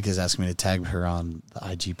 Edgar's asking me to tag her on the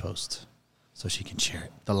IG post so she can share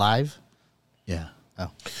it. The live? Yeah.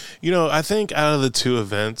 Oh. You know, I think out of the two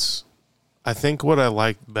events, I think what I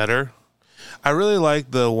liked better, I really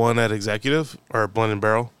liked the one at Executive or Blend and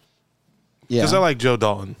Barrel Yeah. because I like Joe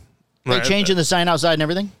Dalton. They Right? changing the sign outside and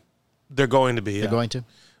everything? They're going to be. Yeah. They're going to?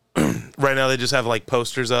 Right now, they just have like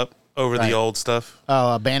posters up over Right. the old stuff.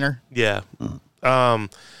 Oh, a banner? Yeah.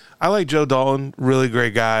 I like Joe Dalton, really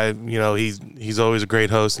great guy. You know, he's always a great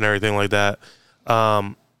host and everything like that.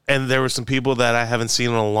 And there were some people that I haven't seen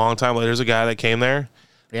in a long time. Like, there's a guy that came there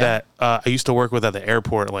Yeah. that I used to work with at the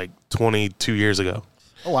airport like 22 years ago,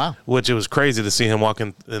 Oh, wow. which it was crazy to see him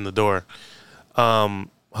walking in the door.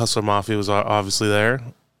 Hustler Mafia was obviously there.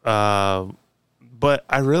 But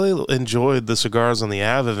I really enjoyed the Cigars on the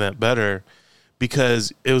Ave event better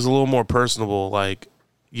because it was a little more personable. Like,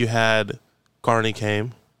 you had Carney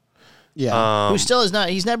came. yeah. Who still is not,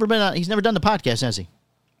 he's never done the podcast, has he?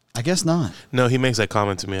 I guess not. No, he makes that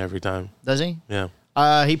comment to me every time. Does he? Yeah.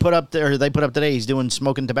 He put up there, they put up today, he's doing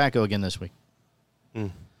smoking tobacco again this week.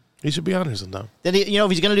 He should be on here sometime. Then he,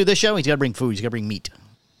 if he's going to do this show, he's got to bring food. He's got to bring meat.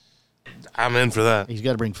 I'm in for that. He's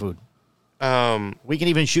got to bring food. Um, We can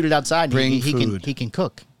even shoot it outside. Bring he food. He can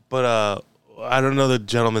cook. but I don't know the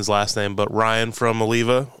gentleman's last name, but Ryan from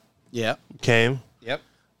Oliva Yeah. came. Yep.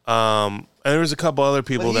 And there was a couple other But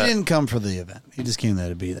people he that didn't come for the event. He just came there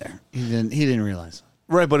to be there. He didn't realize.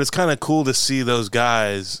 right, but it's kind of cool to see those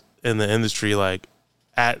guys in the industry like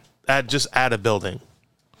at a building.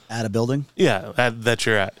 At a building? Yeah, that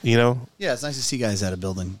you're at. You know, Yeah, it's nice to see guys at a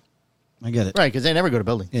building. I get it. Right, because they never go to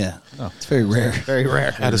building. Yeah. It's very rare. Very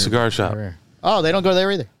rare. at a cigar shop. Very rare. Oh, they don't go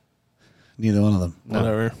there either. Neither one of them.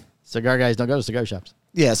 Whatever. Cigar guys don't go to cigar shops.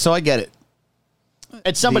 Yeah, so I get it.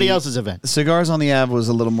 It's somebody else's event. Cigars on the Ave was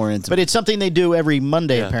a little more intimate. But it's something they do every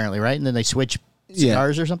Monday, Yeah. apparently, right? And then they switch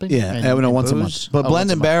cigars or something? Yeah, And once a booze? month. But Oh, Blend once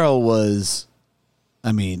a and month. Barrel was,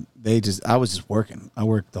 I was just working. I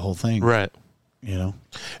worked the whole thing. Right. You know?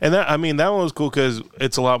 And that one was cool because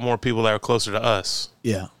it's a lot more people that are closer to us.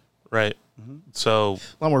 Yeah. Right. So,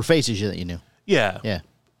 A lot more faces that you knew. yeah. Yeah.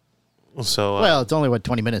 So, Well, it's only,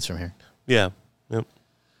 20 minutes from here. yeah. Yep.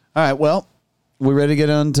 All right, well, we ready to get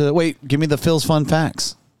on to... Wait, give me the Phil's Fun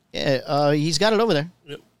Facts. Yeah, he's got it over there.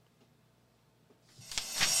 Yep.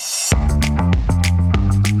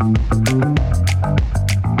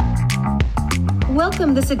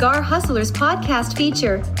 Welcome to Cigar Hustlers Podcast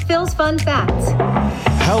feature, Phil's Fun Facts.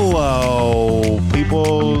 Hello,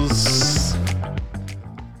 peoples.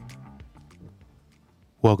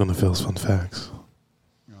 Welcome to Phil's Fun Facts.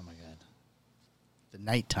 Oh, my God. The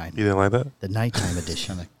nighttime. You didn't like that? The nighttime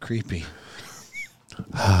edition. Kind of creepy.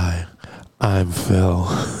 Hi, I'm Phil.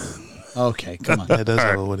 Okay, come on. That does a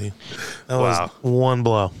little Woody. That was one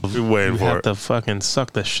blow. You're waiting You for have it. to fucking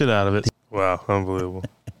suck the shit out of it. Wow, unbelievable.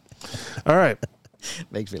 All right.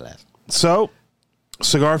 Makes me laugh. So,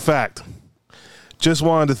 cigar fact. Just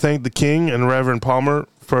wanted to thank the King and Reverend Palmer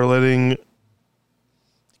for letting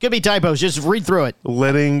Could be typos. Just read through it.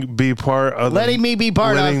 me be part of Letting me be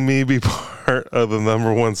part of. letting me be part of the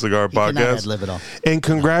 #1 cigar Cannot podcast. ad-lib it all. And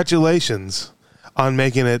congratulations on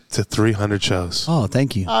making it to 300 shows. Oh,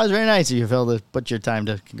 thank you. Oh, it's very nice of you, Phil, to put your time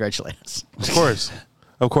to congratulate us.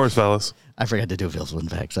 Of course, fellas. I forgot to do Phil's Fun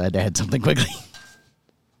Facts. I had to add something quickly.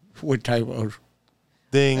 What typos?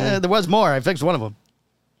 Ding. There was more. I fixed one of them.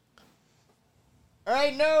 All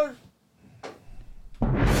right, no.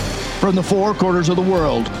 From the four corners of the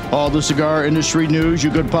world, all the cigar industry news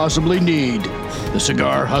you could possibly need. The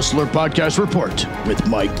Cigar Hustler Podcast Report with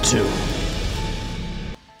Mike 2.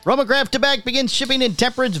 Roma Craft Tobac begins shipping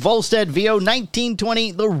Intemperance Volstead VO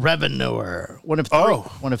 1920, the Revenuer. One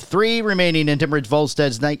of three remaining Intemperance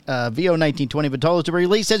Volstead's VO 1920 Vitolas to be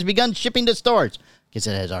released has begun shipping to stores. Guess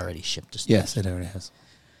it has already shipped to stores. Yes, it already has.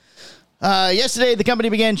 Yesterday, the company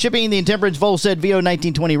began shipping the Intemperance Volstead VO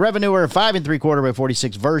 1920 Revenuer, a 5 3/4 by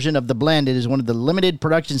 46 version of the blend. It is one of the limited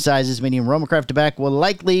production sizes, meaning Roma Craft Tobac will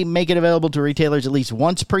likely make it available to retailers at least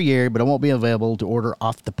once per year, but it won't be available to order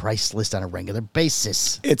off the price list on a regular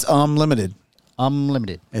basis. It's unlimited.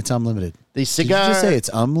 Unlimited. It's unlimited. The cigar. Did you just say it's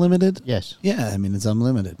unlimited? Yes. Yeah, I mean, it's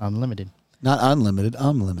unlimited. Unlimited. Not unlimited,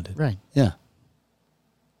 unlimited. Right. Yeah.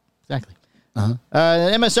 Exactly. An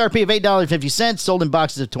MSRP of $8.50, sold in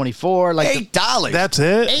boxes of 24. Like $8. That's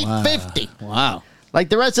it? $8.50. Wow. Like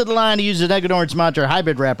the rest of the line, it uses an Ecuadorian Sumatra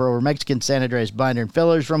hybrid wrapper over Mexican San Andreas binder and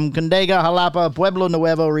fillers from Condega, Jalapa, Pueblo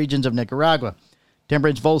Nuevo regions of Nicaragua.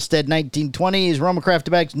 Intemperance Volstead 1920 is Roma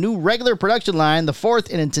Craft Tobac's new regular production line, the fourth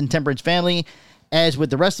in its Intemperance family. As with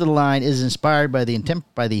the rest of the line, is inspired by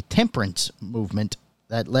the temperance movement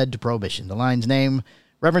that led to Prohibition. The line's name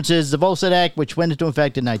references the Volstead Act, which went into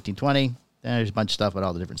effect in 1920. There's a bunch of stuff about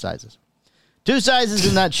all the different sizes. Two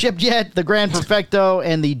sizes are not shipped yet, the Grand Perfecto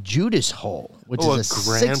and the Judas Hole, which is a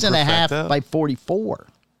Grand 6.5 Perfecto? by 44.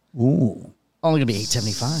 Ooh. Only going to be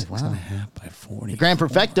 $8.75. Wow. 6.5 by 40. The Grand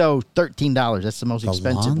Perfecto, $13. That's the most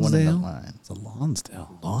expensive one in the line. It's a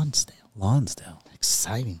Lonsdale. Lonsdale.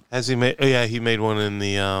 Exciting. Has he made? Oh, yeah, he made one in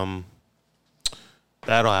the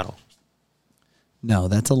Battle. No,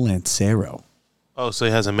 that's a Lancero. Oh, so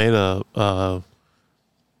he hasn't made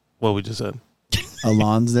what we just said. A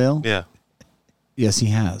Lonsdale? Yeah. Yes, he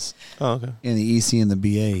has. Oh, okay. In the EC and the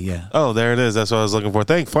BA, yeah. Oh, there it is. That's what I was looking for.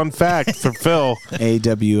 Fun fact for Phil.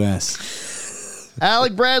 AWS.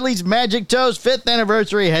 Alec Bradley's Magic Toast 5th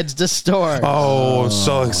anniversary heads to store. Oh, I'm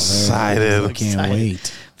so I excited. can't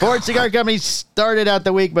wait. Ford Cigar Company started out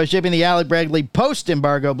the week by shipping the Alec Bradley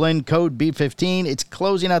post-embargo blend code B15. It's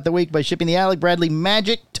closing out the week by shipping the Alec Bradley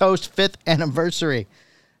Magic Toast 5th anniversary.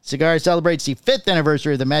 Cigar celebrates the 5th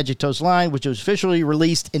anniversary of the Magic Toast line, which was officially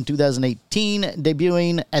released in 2018,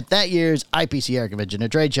 debuting at that year's IPCR convention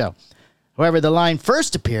and trade show. However, the line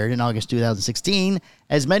first appeared in August 2016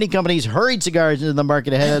 as many companies hurried cigars into the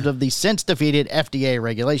market ahead of the since-defeated FDA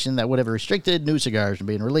regulation that would have restricted new cigars from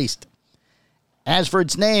being released. As for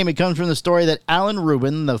its name, it comes from the story that Alan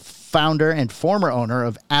Rubin, the founder and former owner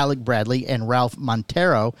of Alec Bradley, and Ralph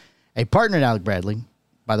Montero, a partner at Alec Bradley,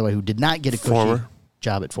 by the way, who did not get a cushy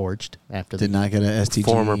job at Forged after Did not get an STG.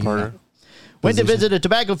 Former partner. went to visit a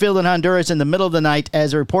tobacco field in Honduras in the middle of the night.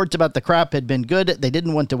 As reports about the crop had been good, they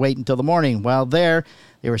didn't want to wait until the morning. While there,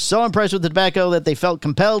 they were so impressed with the tobacco that they felt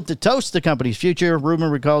compelled to toast the company's future. Rubin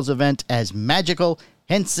recalls the event as magical,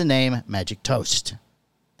 hence the name Magic Toast.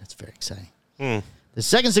 That's very exciting. The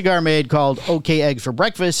second cigar made, called OK Eggs for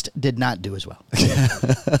Breakfast, did not do as well.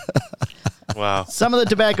 Wow. Some of the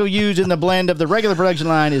tobacco used in the blend of the regular production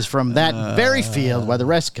line is from that very field, while the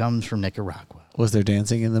rest comes from Nicaragua. Was there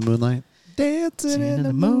dancing in the moonlight? Dancing in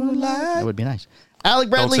the moonlight. That would be nice. Alec sing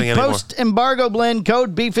Bradley anymore. post-embargo blend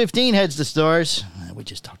code B15 heads to stores. We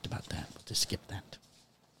just talked about that. We'll just skip that.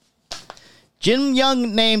 Jim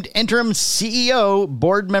Young named interim CEO,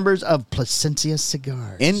 board members of Plasencia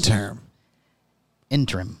Cigars. Interim.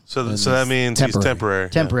 So that means he's temporary.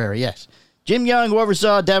 Temporary, yes. Jim Young, who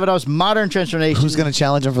oversaw Davidoff's modern transformation. Who's going to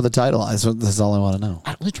challenge him for the title? That's all I want to know.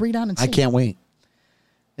 Let's read on and see. I can't wait.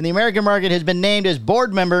 In the American market, has been named as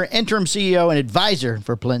board member, interim CEO, and advisor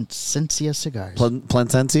for Plasencia Cigars.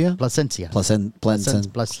 Plasencia? Plasencia.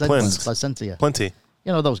 Plasencia. Plenty.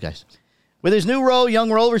 You know, those guys. With his new role, Young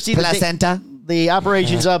will oversee the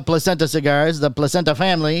operations of Placenta Cigars, the Placenta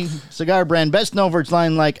family cigar brand best known for its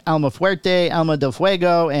line like Alma Fuerte, Alma del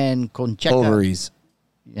Fuego, and Concheca. Ovaries.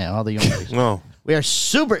 Yeah, all the ovaries. No. We are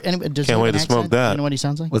super. Does Can't wait to smoke that. You know what he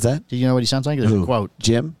sounds like? What's that? Do you know what he sounds like? There's a quote.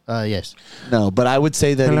 Jim? Yes. No, but I would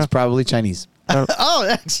say that he's probably Chinese. Oh,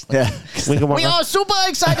 excellent. Yeah. We are super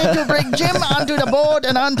excited to bring Jim onto the board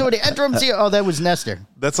and onto the interim CEO. Oh, that was Nestor.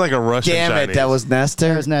 That's like a Russian Damn Chinese. it, that was Nestor?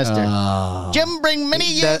 That was Nestor. Jim bring many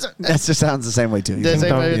years. That just sounds the same way, too.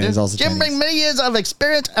 He's also Jim Chinese. bring many years of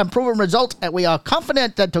experience and proven results, and we are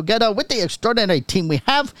confident that together with the extraordinary team we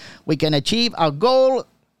have, we can achieve our goal.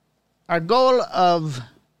 Our goal of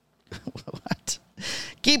what?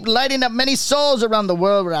 Keep lighting up many souls around the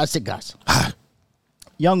world with our cigars.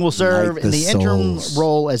 Young will serve Light in the the interim souls.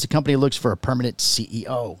 role as the company looks for a permanent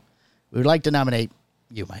CEO. We would like to nominate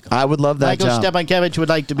you, Michael. I would love that Michael job. Stepankevich would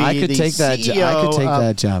like to be I could the take that CEO I could take of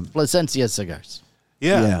that job. Plasencia Cigars.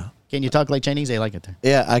 Yeah. Can you talk like Chinese? They like it there.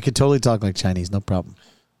 Yeah, I could totally talk like Chinese, no problem.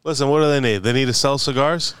 Listen, what do they need? They need to sell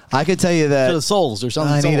cigars? I could tell you To the that souls or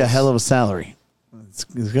something. I need a hell of a salary. It's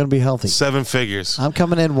going to be healthy. 7 figures. I'm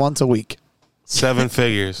coming in once a week. 7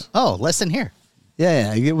 figures. Oh, less than here.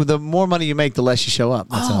 Yeah. The more money you make, the less you show up.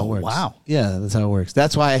 That's how it works. Wow. Yeah, that's how it works.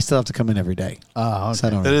 That's why I still have to come in every day. Oh, okay. So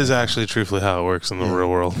I don't That is actually truthfully how it works in the real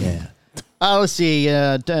world. Yeah. Let's see. In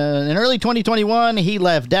early 2021, he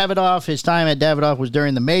left Davidoff. His time at Davidoff was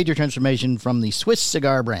during the major transformation from the Swiss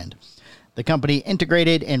cigar brand. The company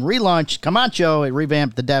integrated and relaunched Camacho. It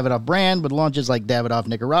revamped the Davidoff brand with launches like Davidoff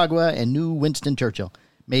Nicaragua and new Winston Churchill.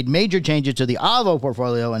 Made major changes to the Avo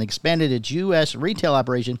portfolio and expanded its U.S. retail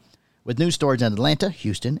operation with new stores in Atlanta,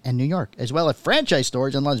 Houston, and New York, as well as franchise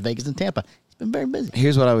stores in Las Vegas and Tampa. He's been very busy.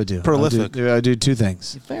 Here's what I would do. Prolific. I would do two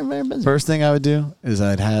things. Very, very busy. First thing I would do is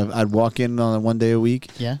I'd walk in on one day a week.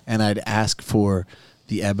 Yeah. And I'd ask for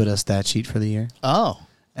the EBITDA stat sheet for the year. Oh.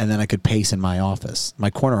 And then I could pace in my office, my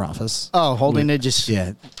corner office. Oh, holding it just...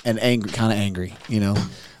 Yeah. And kind of angry, you know.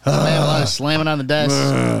 slamming on the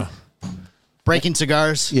desk. Breaking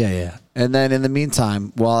cigars. Yeah. And then in the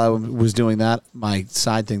meantime, while I was doing that, my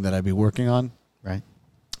side thing that I'd be working on, Right.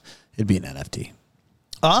 it'd be an NFT.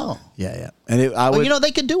 Oh. Yeah. And Well,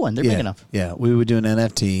 they could do one. They're big enough. Yeah, we would do an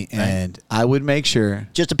NFT, and I would make sure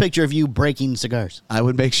Just a picture of you breaking cigars.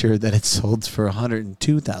 that it sold for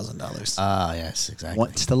 $102,000. Oh, yes, exactly.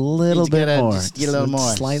 Just a little Just bit gotta more. just get a little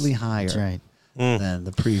more. Slightly higher That's right. than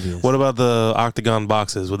the previous. What about the octagon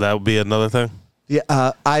boxes? Would that be another thing?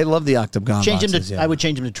 Yeah, I love the octagon Change boxes, them to. yeah. I would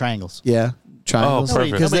change them to triangles. Yeah, triangles. Oh,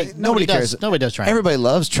 perfect. Because nobody cares. Nobody does triangles. Everybody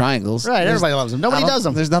loves triangles. Right, everybody loves them. Nobody does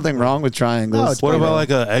them. There's nothing wrong with triangles. No, it's What You about know. like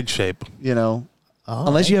an egg shape? You know, Oh,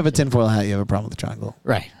 unless you have a tinfoil hat, you have a problem with the triangle.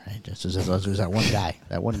 Right. Just as that one guy.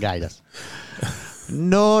 That one guy does.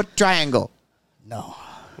 No triangle. No.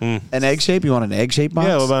 An egg shape? You want an egg shape box?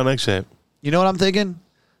 Yeah, what about an egg shape? You know what I'm thinking?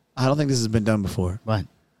 I don't think this has been done before. What?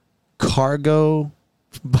 Cargo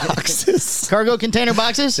boxes Cargo container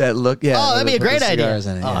boxes? that look. Yeah. Oh, that'd be a put the great idea. cigars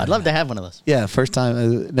in it, Oh, yeah. I'd love to have one of those. Yeah, first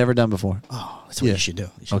time, never done before. Oh, that's what Yeah. you should do.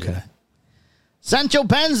 You should do Okay. that. Sancho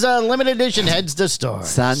Panza Limited Edition heads to store.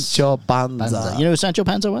 Sancho Panza. You know who Sancho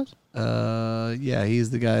Panza was? Yeah, he's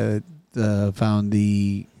the guy that found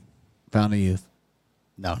the youth.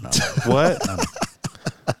 No. What?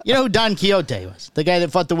 You know who Don Quixote was? The guy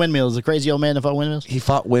that fought the windmills, the crazy old man that fought windmills? He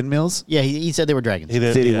fought windmills. Yeah, he said they were dragons. He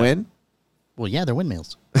did. Did he yeah. win? Well, yeah, they're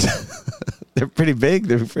windmills. They're pretty big.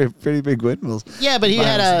 They're pretty big windmills. Yeah, but he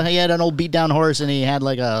had an old beat down horse and he had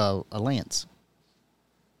like a lance.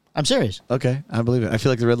 I'm serious. Okay, I believe it. I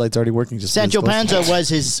feel like the red light's already working. Just Sancho as it's supposed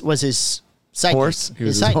Panza was his sidekick. Horse? He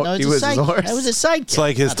was his side- hor- no, it's he his was his side- horse? That was his sidekick. It's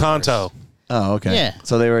like his Not a horse. Tonto. Oh, okay. Yeah.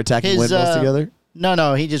 So they were attacking His, windmills together?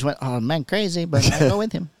 No, he just went, oh man, crazy, but I go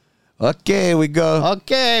with him. Okay, we go.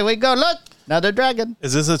 Okay, we go. Look, another dragon.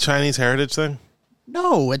 Is this a Chinese heritage thing?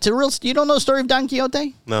 No, it's a real. You don't know the story of Don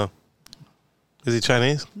Quixote? No. Is he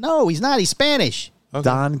Chinese? No, he's not. He's Spanish. Okay.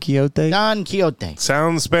 Don Quixote. Don Quixote.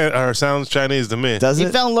 Sounds Chinese to me. Does He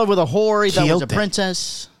it? fell in love with a whore. He thought it was a Quixote.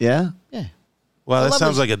 princess. Yeah. Yeah. Wow, that lovely-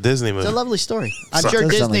 sounds like a Disney movie. It's a lovely story. I'm Sorry. sure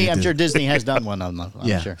Does sound Disney. like it I'm did. sure Disney has done one. I'm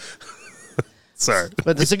Yeah. sure. Sorry.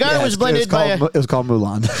 But the cigar was blended by It was called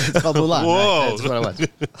Mulan it's called Mulan. Whoa. Right? That's what it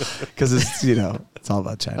was. because it's it's all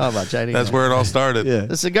about China. How about Chinese? That's where it all started. Yeah.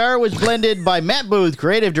 The cigar was blended by Matt Booth,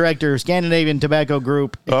 creative director of Scandinavian Tobacco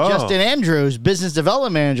Group, and Oh. Justin Andrews, business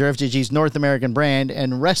development manager, FTG's North American brand,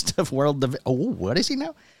 and rest of world. What is he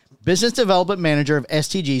now? Business development manager of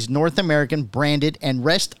STG's North American branded and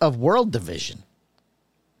rest of world division.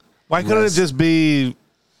 Why couldn't it just be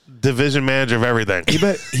division manager of everything?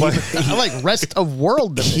 I like rest of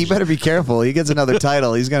world division. He better be careful. He gets another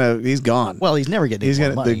title. He's gone. Well, he's never getting any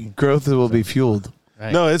more the money. growth will be fueled.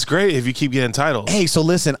 Right. No, it's great if you keep getting titles. Hey, so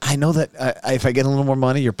listen, I know that if I get a little more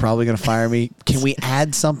money, you're probably going to fire me. Can we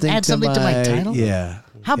add something? Add something to my title? Yeah.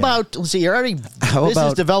 How about, let's see, you're already How business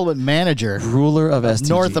about development manager ruler of STG?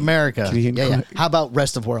 North America. Can you- Yeah. How about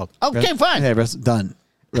rest of world? Okay, fine. Yeah, done.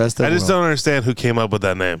 Rest of I just world. don't understand who came up with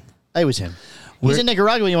that name. It was him. He's in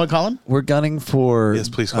Nicaragua. You want to call him? We're gunning for Yes,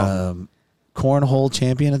 please call cornhole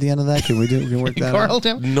champion at the end of that. Can we work that out?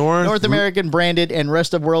 Cornhole? North- North American branded and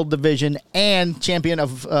rest of world division and champion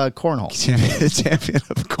of cornhole. champion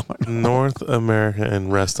of cornhole. North America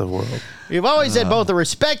and rest of world. We've always had both a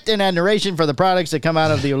respect and admiration for the products that come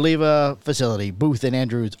out of the Oliva facility. Booth and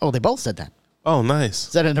Andrews. Oh, they both said that. Oh, nice.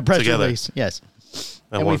 Said it in a press Together. release. Yes.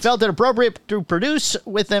 At And we once. felt it appropriate to produce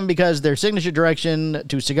with them because their signature direction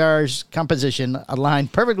to cigars composition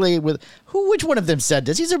aligned perfectly with which one of them said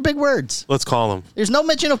this? These are big words. Let's call him. There's no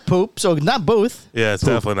mention of poop, so not Booth. Yeah, it's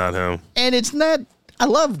definitely not him. And it's not, I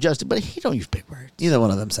love Justin, but he don't use big words. Either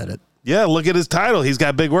one of them said it. Yeah, look at his title. He's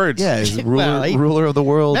got big words. Yeah, he's Well, ruler of the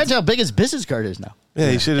world. That's how big his business card is now.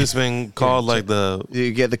 Yeah, he should have just been called like the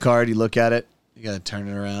You get the card, you look at it, you got to turn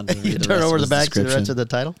it around. and You read turn rest over of the his back to the description. rest of the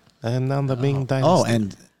title. and on the Ming Dynasty. Oh,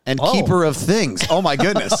 and keeper of things. Oh my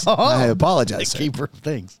goodness. I apologize. sir. Keeper of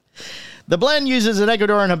things. The blend uses an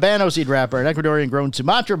Ecuadorian Habano seed wrapper, an Ecuadorian-grown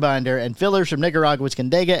Sumatra binder, and fillers from Nicaragua's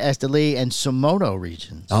Condega, Esteli, and Somoto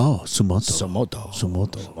regions. Oh, Sumoto.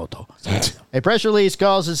 Somoto. A press release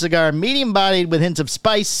calls the cigar medium-bodied with hints of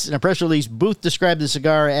spice. In a press release, Booth described the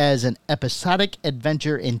cigar as an episodic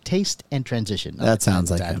adventure in taste and transition. That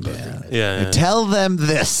sounds like him. Yeah. yeah. Tell them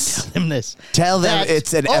this. Him this. Tell them That-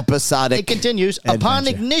 it's an episodic. It continues. Upon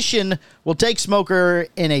adventure. ignition, will take smoker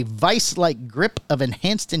in a vice-like grip of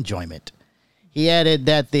enhanced enjoyment. He added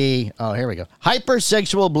that the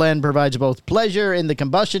hypersexual blend provides both pleasure in the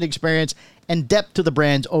combustion experience and depth to the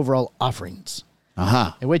brand's overall offerings.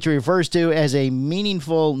 In which he refers to as a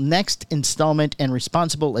meaningful next installment and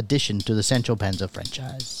responsible addition to the Sancho Panza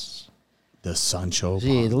franchise. The Sancho.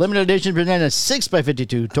 The limited edition presented a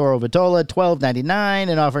 6x52 Toro Vitola, $12.99,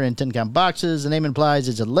 and offered in 10-count boxes. The name implies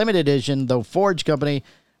it's a limited edition, though Forge Company,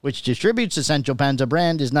 which distributes the Sancho Panza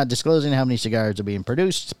brand, is not disclosing how many cigars are being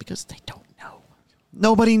produced because they don't know.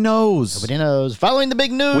 Nobody knows. Nobody knows. Following the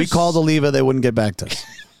big news. We called Oliva, they wouldn't get back to us.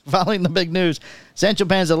 Following the big news, Sancho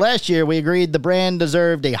Panza last year, we agreed the brand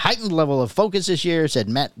deserved a heightened level of focus this year, said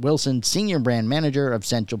Matt Wilson, senior brand manager of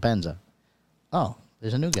Sancho Panza. Oh,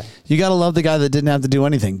 there's a new guy. You got to love the guy that didn't have to do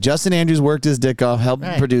anything. Justin Andrews worked his dick off, helped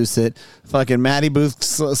Right. produce it. Fucking Matty Booth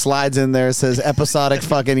slides in there, says episodic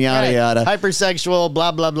fucking yada Right. yada. Hypersexual,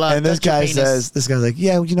 blah, blah, blah. And this touch your guy penis. this guy's like,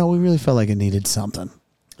 yeah, we really felt like it needed something.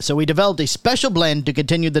 So we developed a special blend to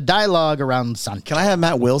continue the dialogue around Sancho. Can I have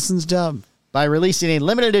Matt Wilson's job? By releasing a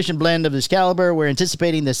limited edition blend of this caliber, we're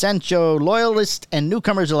anticipating the Sancho loyalists and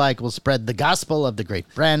newcomers alike will spread the gospel of the great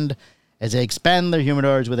brand as they expand their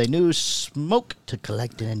humidors with a new smoke to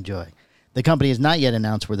collect and enjoy. The company has not yet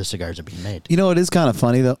announced where the cigars are being made. You know, it is kind of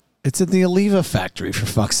funny, though. It's at the Oliva factory, for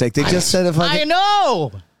fuck's sake. They just said if I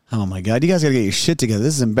know! Oh, my God. You guys got to get your shit together.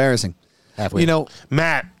 This is embarrassing. Halfway. You know,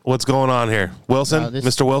 Matt, what's going on here? Wilson?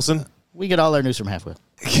 Mr. Wilson? We get all our news from Halfway.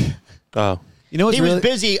 Oh. you know what's He really... was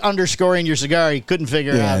busy underscoring your cigar. He couldn't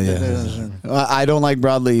figure out. I don't like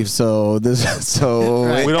broadleaf, so this... So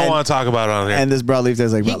Right. We don't want to talk about it on here. And this broadleaf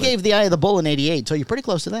tastes like He broadleaf. gave the Eye of the Bull in 88, so you're pretty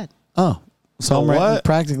close to that. Oh. So Oh, I'm right, what?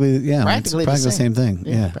 practically, yeah. Practically it's the the same thing.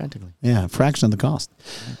 Yeah, Yeah. practically. Yeah, fraction of the cost.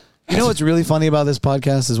 You know what's really funny about this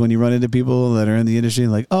podcast is when you run into people that are in the industry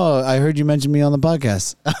like, oh, I heard you mention me on the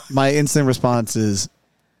podcast. My instant response is,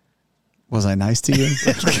 was I nice to you?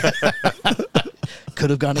 Could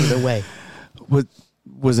have gone either way.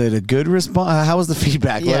 Was it a good response? How was the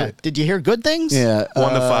feedback? Yeah. What- Did you hear good things? Yeah.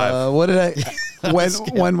 1 to 5. What did I?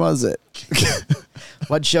 When was it?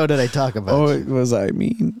 What show did I talk about? Oh, was I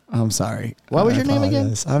mean? I'm sorry. What was I your name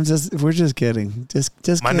again? apologize. We're just kidding. Just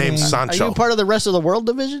My kidding. name's Are Sancho. you part of the rest of the world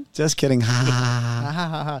division? Just kidding. Ha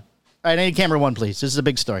ha ha. All right, I need camera one, please. This is a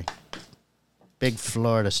big story. Big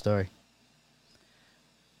Florida story.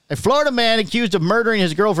 A Florida man accused of murdering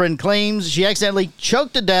his girlfriend claims she accidentally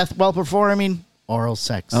choked to death while performing oral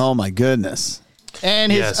sex. Oh my goodness.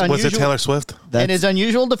 And his Yes. Was it Taylor Swift? And his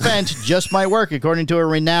unusual defense just might work, according to a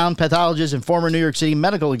renowned pathologist and former New York City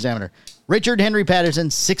medical examiner. Richard Henry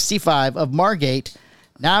Patterson, 65, of Margate,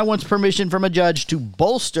 now wants permission from a judge to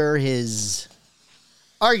bolster his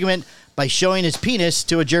argument by showing his penis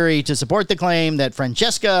to a jury to support the claim that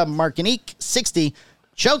Francesca Marcinique, 60,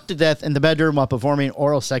 choked to death in the bedroom while performing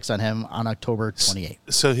oral sex on him on October 28th.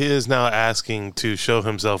 So he is now asking to show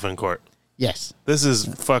himself in court. Yes. This is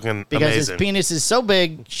fucking Because amazing. his penis is so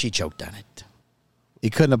big, she choked on it. He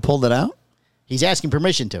couldn't have pulled it out? He's asking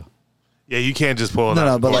permission to. Yeah, you can't just pull it No, out.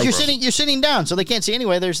 no, but like- You're sitting down, so they can't see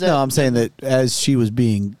anyway. There's that. No, I'm saying that as she was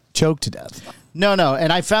being choked to death. No.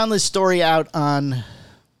 And I found this story out on,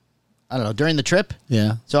 I don't know, during the trip.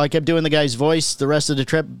 Yeah. So I kept doing the guy's voice the rest of the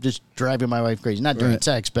trip, just driving my wife crazy. Not during Right.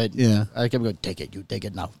 sex, but Yeah. I kept going, take it, you take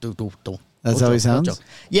it now. Do. That's Don't how he choke, don't sounds? choke.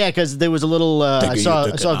 Yeah, because there was a little, I it, saw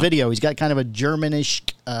you take a it now. video. He's got kind of a Germanish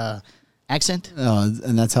accent. Oh,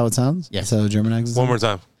 and that's how it sounds? Yes. That's how German accent One sounds? more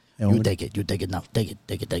time. Yeah, You one- take it now. Take it.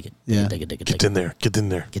 Yeah. Take it. Get in there. Get in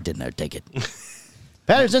there. Get in there, take it.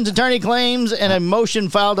 Patterson's attorney claims in a motion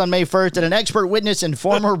filed on May 1st that an expert witness and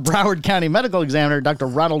former Broward County medical examiner, Dr.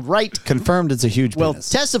 Ronald Wright, Confirmed it's a huge will penis.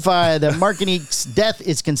 testify that Marcinique's death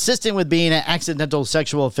is consistent with being an accidental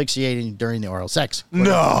sexual asphyxiating during the oral sex.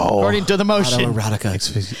 No. According to the motion. Autoerotic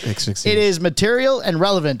asphyxiation. It is material and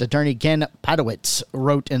relevant, attorney Ken Padowitz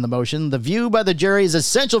wrote in the motion. The view by the jury is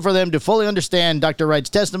essential for them to fully understand Dr. Wright's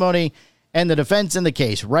testimony and the defense in the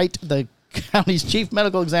case. Wright, the county's chief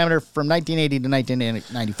medical examiner from 1980 to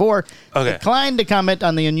 1994, Okay. declined to comment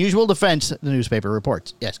on the unusual defense, the newspaper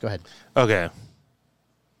reports. Yes, go ahead. Okay.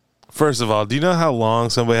 First of all, do you know how long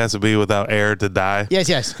somebody has to be without air to die?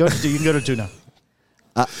 Yes. Go to two. You can go to two now.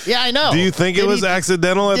 Yeah, I know. Do you think it Did was he-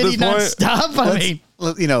 accidental at Did this he not point? stop? I mean,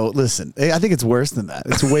 You know, listen, I think it's worse than that.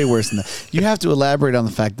 It's way worse than that. You have to elaborate on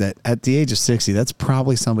the fact that at the age of 60, that's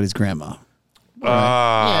probably somebody's grandma.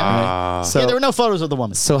 yeah. So, Yeah, there were no photos of the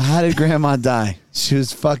woman. so how did grandma die? She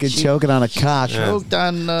was fucking choking on a cock. Choked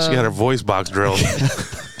on. She got her voice box drilled.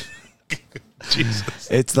 Jesus.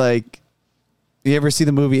 It's like, you ever see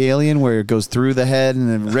the movie Alien where it goes through the head and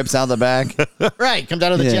then rips out the back? Right, comes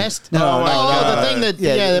out of the Yeah. chest. No, oh, no, the thing that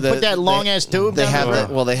they the- put that long ass tube. They down have the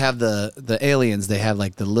the, well, they have the aliens. They have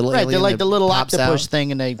like the little right. alien They're like that the little pops octopus out.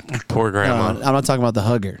 thing, and they. Poor No, grandma. I'm not talking about the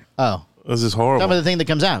hugger. Oh, This is horrible. some of the thing that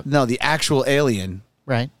comes out. No, the actual alien.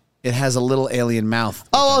 Right. It has a little alien mouth.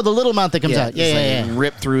 Oh, the little mouth that comes out. Yeah, it's yeah, like yeah.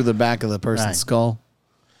 Rip through the back of the person's Right. skull.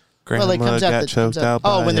 Grandma Well, it comes out. got That choked comes out.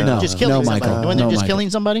 Oh, by when they're him. just killing No, somebody. Michael. When they're No, just Michael. killing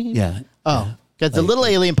somebody. Yeah. Oh, because the little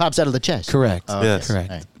alien pops out of the chest. Correct. Oh, Yes. Correct.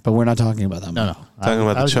 Right. But we're not talking about that. No. Mike. Talking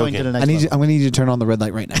about I the was going to choking. the next I need you, level. I'm going to need you to turn on the red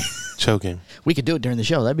light right now. Choking. We could do it during the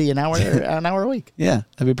show. That'd be an hour a week. Yeah,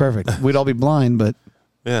 that'd be perfect. We'd all be blind, but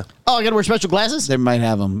Yeah. Oh, I got to wear special glasses. they might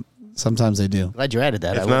have them. Sometimes they do. Glad you added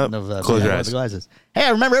that. If I not, wouldn't have close your worn eyes. the glasses. Hey,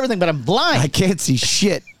 I remember everything, but I'm blind. I can't see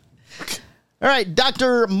shit. All right,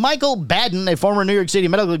 Dr. Michael Baden, a former New York City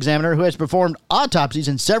medical examiner who has performed autopsies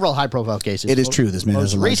in several high-profile cases. It is true. This man Most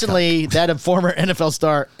has a large recently, that of former NFL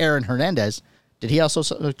star Aaron Hernandez. Did he also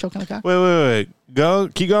choke on a cock? Wait. Go.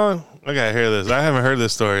 Keep going. I gotta hear this. I haven't heard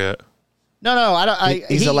this story yet. No, I don't.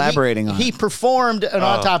 He's elaborating on He it. performed an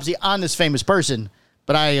autopsy on this famous person,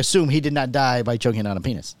 but I assume he did not die by choking on a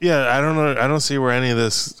penis. Yeah, I don't know. I don't see where any of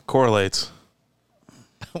this correlates.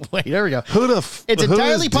 Wait, there we go. Who the? It's who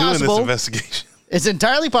entirely is doing possible. this investigation? It's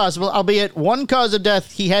entirely possible, albeit one cause of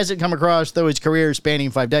death he hasn't come across through his career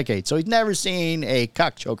spanning 5 decades. So he's never seen a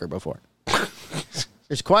cock choker before.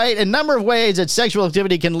 There's quite a number of ways that sexual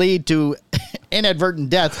activity can lead to inadvertent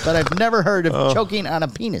death, but I've never heard of choking on a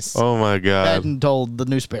penis. Oh my god. Baden told the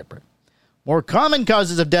newspaper. More common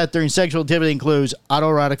causes of death during sexual activity includes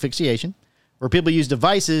autoerotic asphyxiation, where people use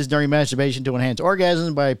devices during masturbation to enhance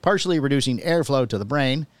orgasms by partially reducing airflow to the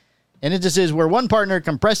brain, and instances where one partner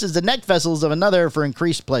compresses the neck vessels of another for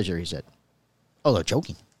increased pleasure, he said. Oh, they're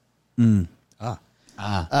choking.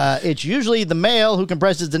 It's usually the male who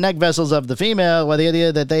compresses the neck vessels of the female with the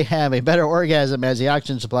idea that they have a better orgasm as the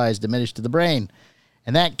oxygen supply is diminished to the brain,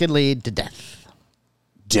 and that can lead to death.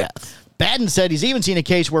 Baden said he's even seen a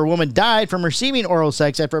case where a woman died from receiving oral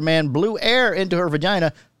sex after a man blew air into her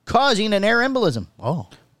vagina, causing an air embolism. Oh,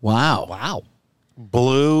 Wow. wow.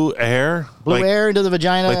 Blew air? Blew air into the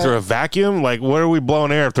vagina. Like through a vacuum? Like, what are we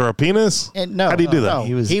blowing air? Through a penis? No, how do you do that? No.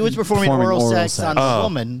 He was performing oral sex on a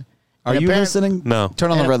woman. Are you listening? No.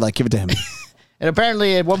 Turn on the red light. Give it to him. And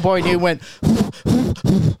apparently at one point he went,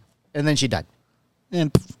 and then she died.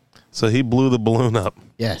 And So he blew the balloon up.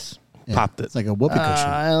 Yes. Popped it. it's like a whoopee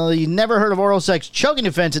cushion. You never heard of oral sex choking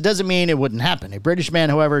defense. It doesn't mean it wouldn't happen. A British man,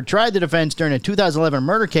 however, tried the defense during a 2011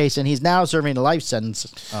 murder case, and he's now serving a life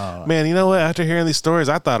sentence. Man, you know what? After hearing these stories,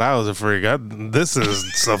 I thought I was a freak. This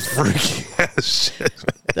is some freaky ass shit.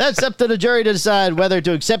 That's up to the jury to decide whether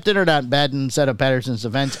to accept it or not. Baden said of Patterson's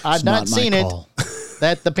defense, I've not seen it,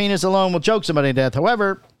 that the penis alone will choke somebody to death.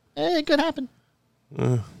 However, it could happen.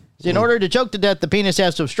 In order to choke to death, the penis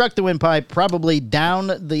has to obstruct the windpipe, probably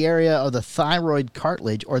down the area of the thyroid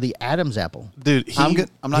cartilage or the Adam's apple. Dude,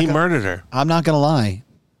 he murdered her. I'm not going to lie.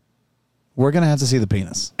 We're going to have to see the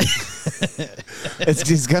penis.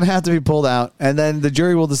 It's going to have to be pulled out, and then the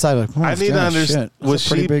jury will decide. Like, I need to understand. Was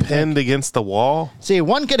she pinned against the wall? See,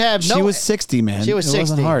 one could have no... She was 60, man. She was 60. It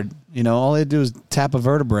wasn't hard. You know, all they had to do was tap a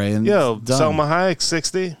vertebrae and done. Salma Hayek,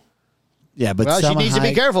 60? Yeah, but she needs to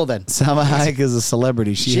be careful then. Salma Hayek is a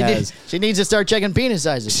celebrity. She needs to start checking penis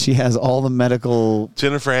sizes. She has all the medical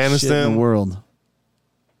Jennifer Aniston shit in the world.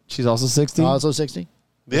 She's also 60? Also 60?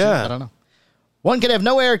 Yeah. I don't know. One could have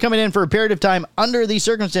no air coming in for a period of time under these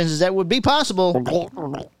circumstances. That would be possible.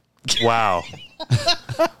 Wow.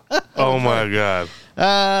 Oh, my God.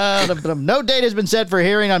 No date has been set for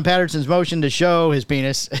hearing on Patterson's motion to show his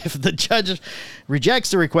penis. If the judge rejects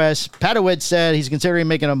the request, Patowitz said he's considering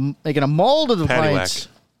making a mold of the pints.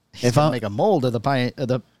 If I make a mold of the patient,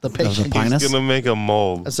 he's gonna make a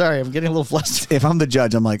mold. Sorry, I'm getting a little flustered. If I'm the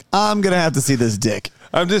judge, I'm like, I'm gonna have to see this dick.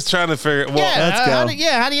 I'm just trying to figure. Well, let's go.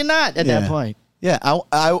 How do you not at that point?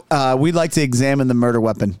 Yeah, we'd like to examine the murder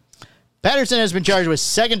weapon. Patterson has been charged with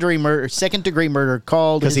second-degree murder,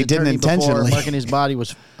 called because he didn't intentionally marking his body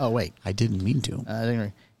was. Oh wait, I didn't mean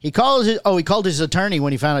to. He called his attorney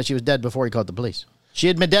when he found out she was dead before he called the police. She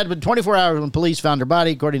had been dead within 24 hours when police found her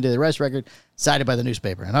body, according to the arrest record cited by the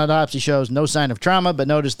newspaper. An autopsy shows no sign of trauma, but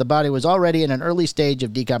noticed the body was already in an early stage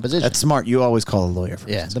of decomposition. That's smart. You always call a lawyer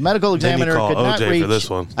first. Yeah, the medical examiner could not reach for this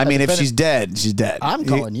one. I mean, if she's dead, she's dead. I'm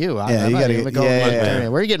calling you. You gotta go.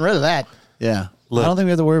 Where are you getting rid of that? Yeah. Look. I don't think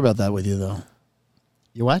we have to worry about that with you, though.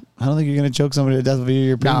 You what? I don't think you're going to choke somebody to death via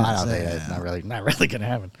your penis. No, I don't think that's not really going to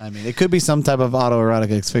happen. I mean, it could be some type of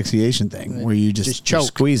autoerotic asphyxiation thing where you just choke,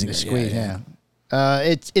 squeezing it. Squeeze, yeah.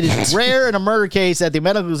 It is rare in a murder case that the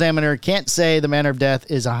medical examiner can't say the manner of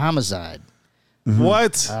death is a homicide. Mm-hmm.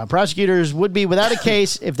 What? Prosecutors would be without a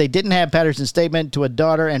case if they didn't have Patterson's statement to a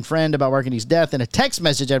daughter and friend about Markini's death and a text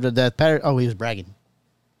message after the death. He was bragging.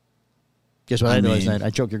 Guess what I did last night? I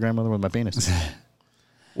choked your grandmother with my penis.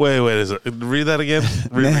 Wait, read that again?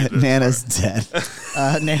 Nana's dead.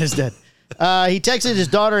 Nana's dead. He texted his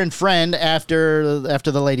daughter and friend after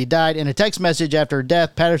the lady died. In a text message after her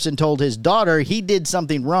death, Patterson told his daughter he did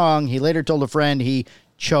something wrong. He later told a friend he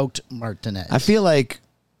choked Martinez. I feel like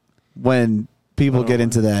when people get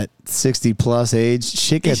into that 60-plus age,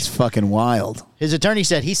 shit gets fucking wild. His attorney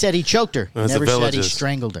said he choked her. He never said he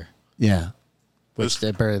strangled her. Yeah. Which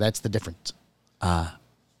that's the difference.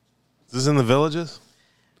 Is this in the Villages?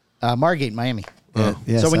 Margate, Miami.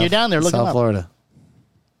 Yeah, so when you're down there, look South up. Florida.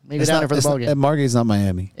 Maybe down there for the ball game. Margate's not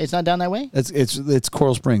Miami. It's not down that way? It's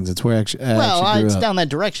Coral Springs. It's where actually it's grew down that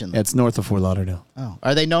direction. Yeah, it's north of Fort Lauderdale. Oh.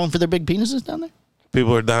 Are they known for their big penises down there?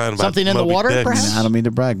 People are dying about something in the water, dicks. perhaps? I don't mean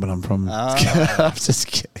to brag, but I'm from... I'm just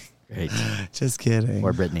kidding. Great. Just kidding.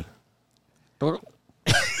 Or Brittany.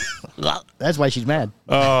 That's why she's mad.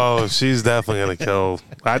 Oh, she's definitely going to kill.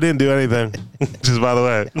 I didn't do anything. Just by the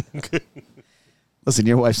way. Listen,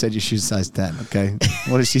 your wife said your shoe's size 10, okay?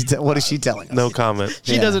 What is she telling us? No comment.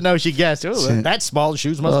 She doesn't know. She guessed. Oh, that small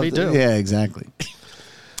shoes must be too. Yeah, exactly.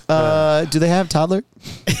 Do they have toddler?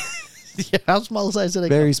 Yeah, how small size do they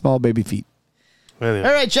Very small baby feet. Anyway.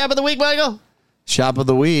 All right, shop of the week, Michael. Shop of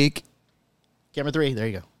the week. Camera 3. There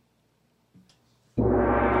you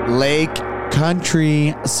go. Lake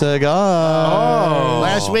Country Cigar. Oh,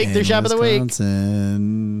 last week, their shop of the week.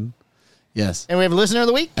 Yes. And we have a listener of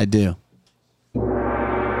the week? I do.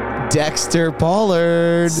 Dexter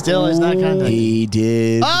Pollard. Still is not contacted. He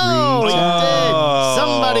did. Oh, he did.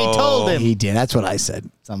 Somebody told him. He did. That's what I said.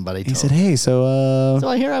 Somebody told him. He said, hey, so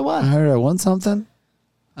I hear I won. I heard I won something.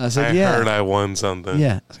 I said, I heard I won something.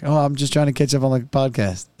 Yeah. I'm just trying to catch up on the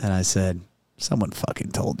podcast. And I said, someone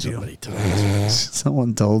fucking told you. Somebody told you.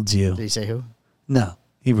 Someone told you. Did he say who? No.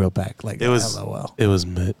 He wrote back like, it was LOL. It was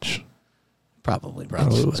Mitch. Probably it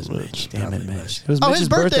was Mitch. Damn it, Mitch. It was Mitch's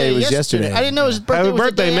birthday was yesterday. I didn't know his birthday happy was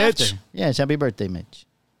birthday, the day Mitch. After. Yes, happy birthday, Mitch.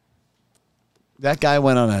 That guy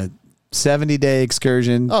went on a 70-day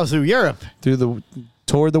excursion. Oh, through Europe.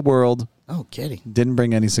 Toured the world. Oh, kidding. Didn't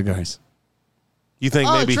bring any cigars. You think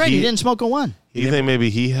Oh, maybe that's right. He didn't smoke a one. You think maybe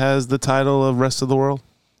he has the title of rest of the world?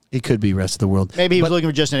 It could be rest of the world. Maybe he was looking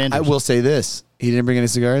for just an I interest. will say this. He didn't bring any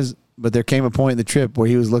cigars, but there came a point in the trip where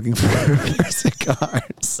he was looking for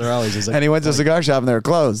cigars. They're always just like, And he went to a cigar shop and they were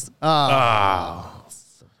closed. That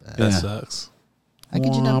Yeah. sucks. How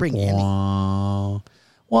could you not bring any?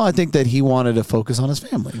 Well, I think that he wanted to focus on his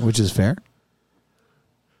family, which is fair.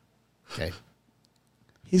 Okay.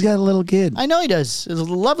 He's got a little kid. I know he does. There's a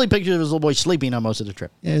lovely picture of his little boy sleeping on most of the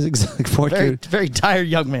trip. Yeah, he's exactly poor Very, kid. very tired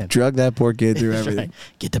young man. Drug that poor kid through That's everything.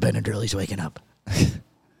 right. Get to Benadryl. He's waking up.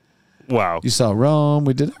 Wow. You saw Rome.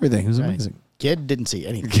 We did everything. It was Right. amazing. Kid didn't see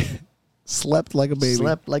anything. Slept like a baby.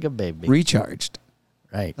 Slept like a baby. Recharged.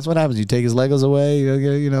 Right. That's what happens. You take his Legos away.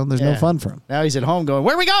 There's no Yeah. fun for him. Now he's at home going,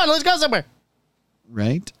 where are we going? Let's go somewhere.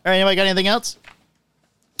 Right? All right, anybody got anything else?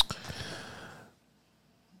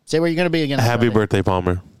 Say where you're going to be again. Happy birthday,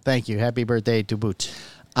 Palmer. Thank you. Happy birthday to Boots.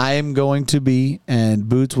 I am going to be, and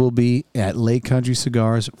Boots will be, at Lake Country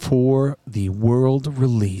Cigars for the world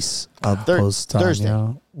release of Thursday.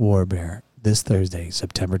 Postania Warbear this Thursday,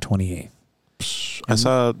 September 28th. I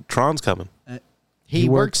saw Tron's coming. He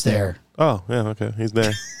works there. Oh, yeah, okay. He's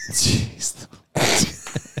there. Jeez.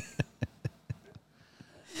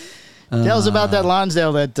 Tell us about that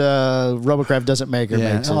Lonsdale that Roma Craft doesn't make or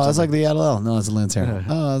Yeah. makes. Oh, it's like the LL. No, it's a Lancero.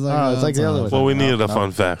 it's like the other one. Well, we needed a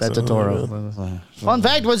fun fact. That's so- a Toro. Fun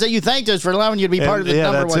fact was that you thanked us for allowing you to be part of the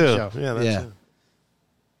yeah, number that one too. show. Yeah, that Yeah. too.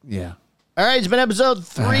 Yeah. All right, it's been episode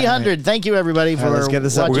 300. Thank you, everybody, for let's get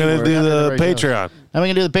this up. watching. We're going to do the another show. Patreon. And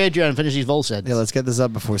we're going to do the Patreon and finish these Volsteads. Yeah, let's get this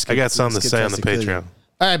up before Skip. I got something to Skip say on tries the to kill you. Patreon.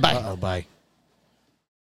 All right, bye. Uh-oh, bye.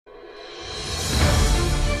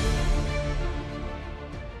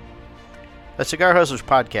 The Cigar Hustlers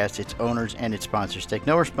Podcast, its owners, and its sponsors take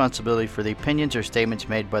no responsibility for the opinions or statements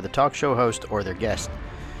made by the talk show host or their guest.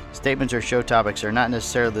 Statements or show topics are not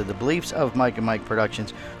necessarily the beliefs of Mike and Mike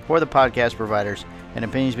Productions or the podcast providers, and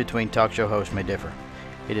opinions between talk show hosts may differ.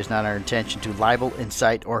 It is not our intention to libel,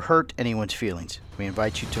 incite, or hurt anyone's feelings. We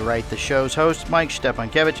invite you to write the show's host, Mike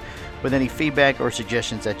Stepankevich, with any feedback or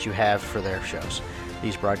suggestions that you have for their shows.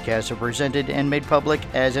 These broadcasts are presented and made public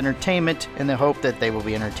as entertainment in the hope that they will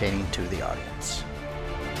be entertaining to the audience.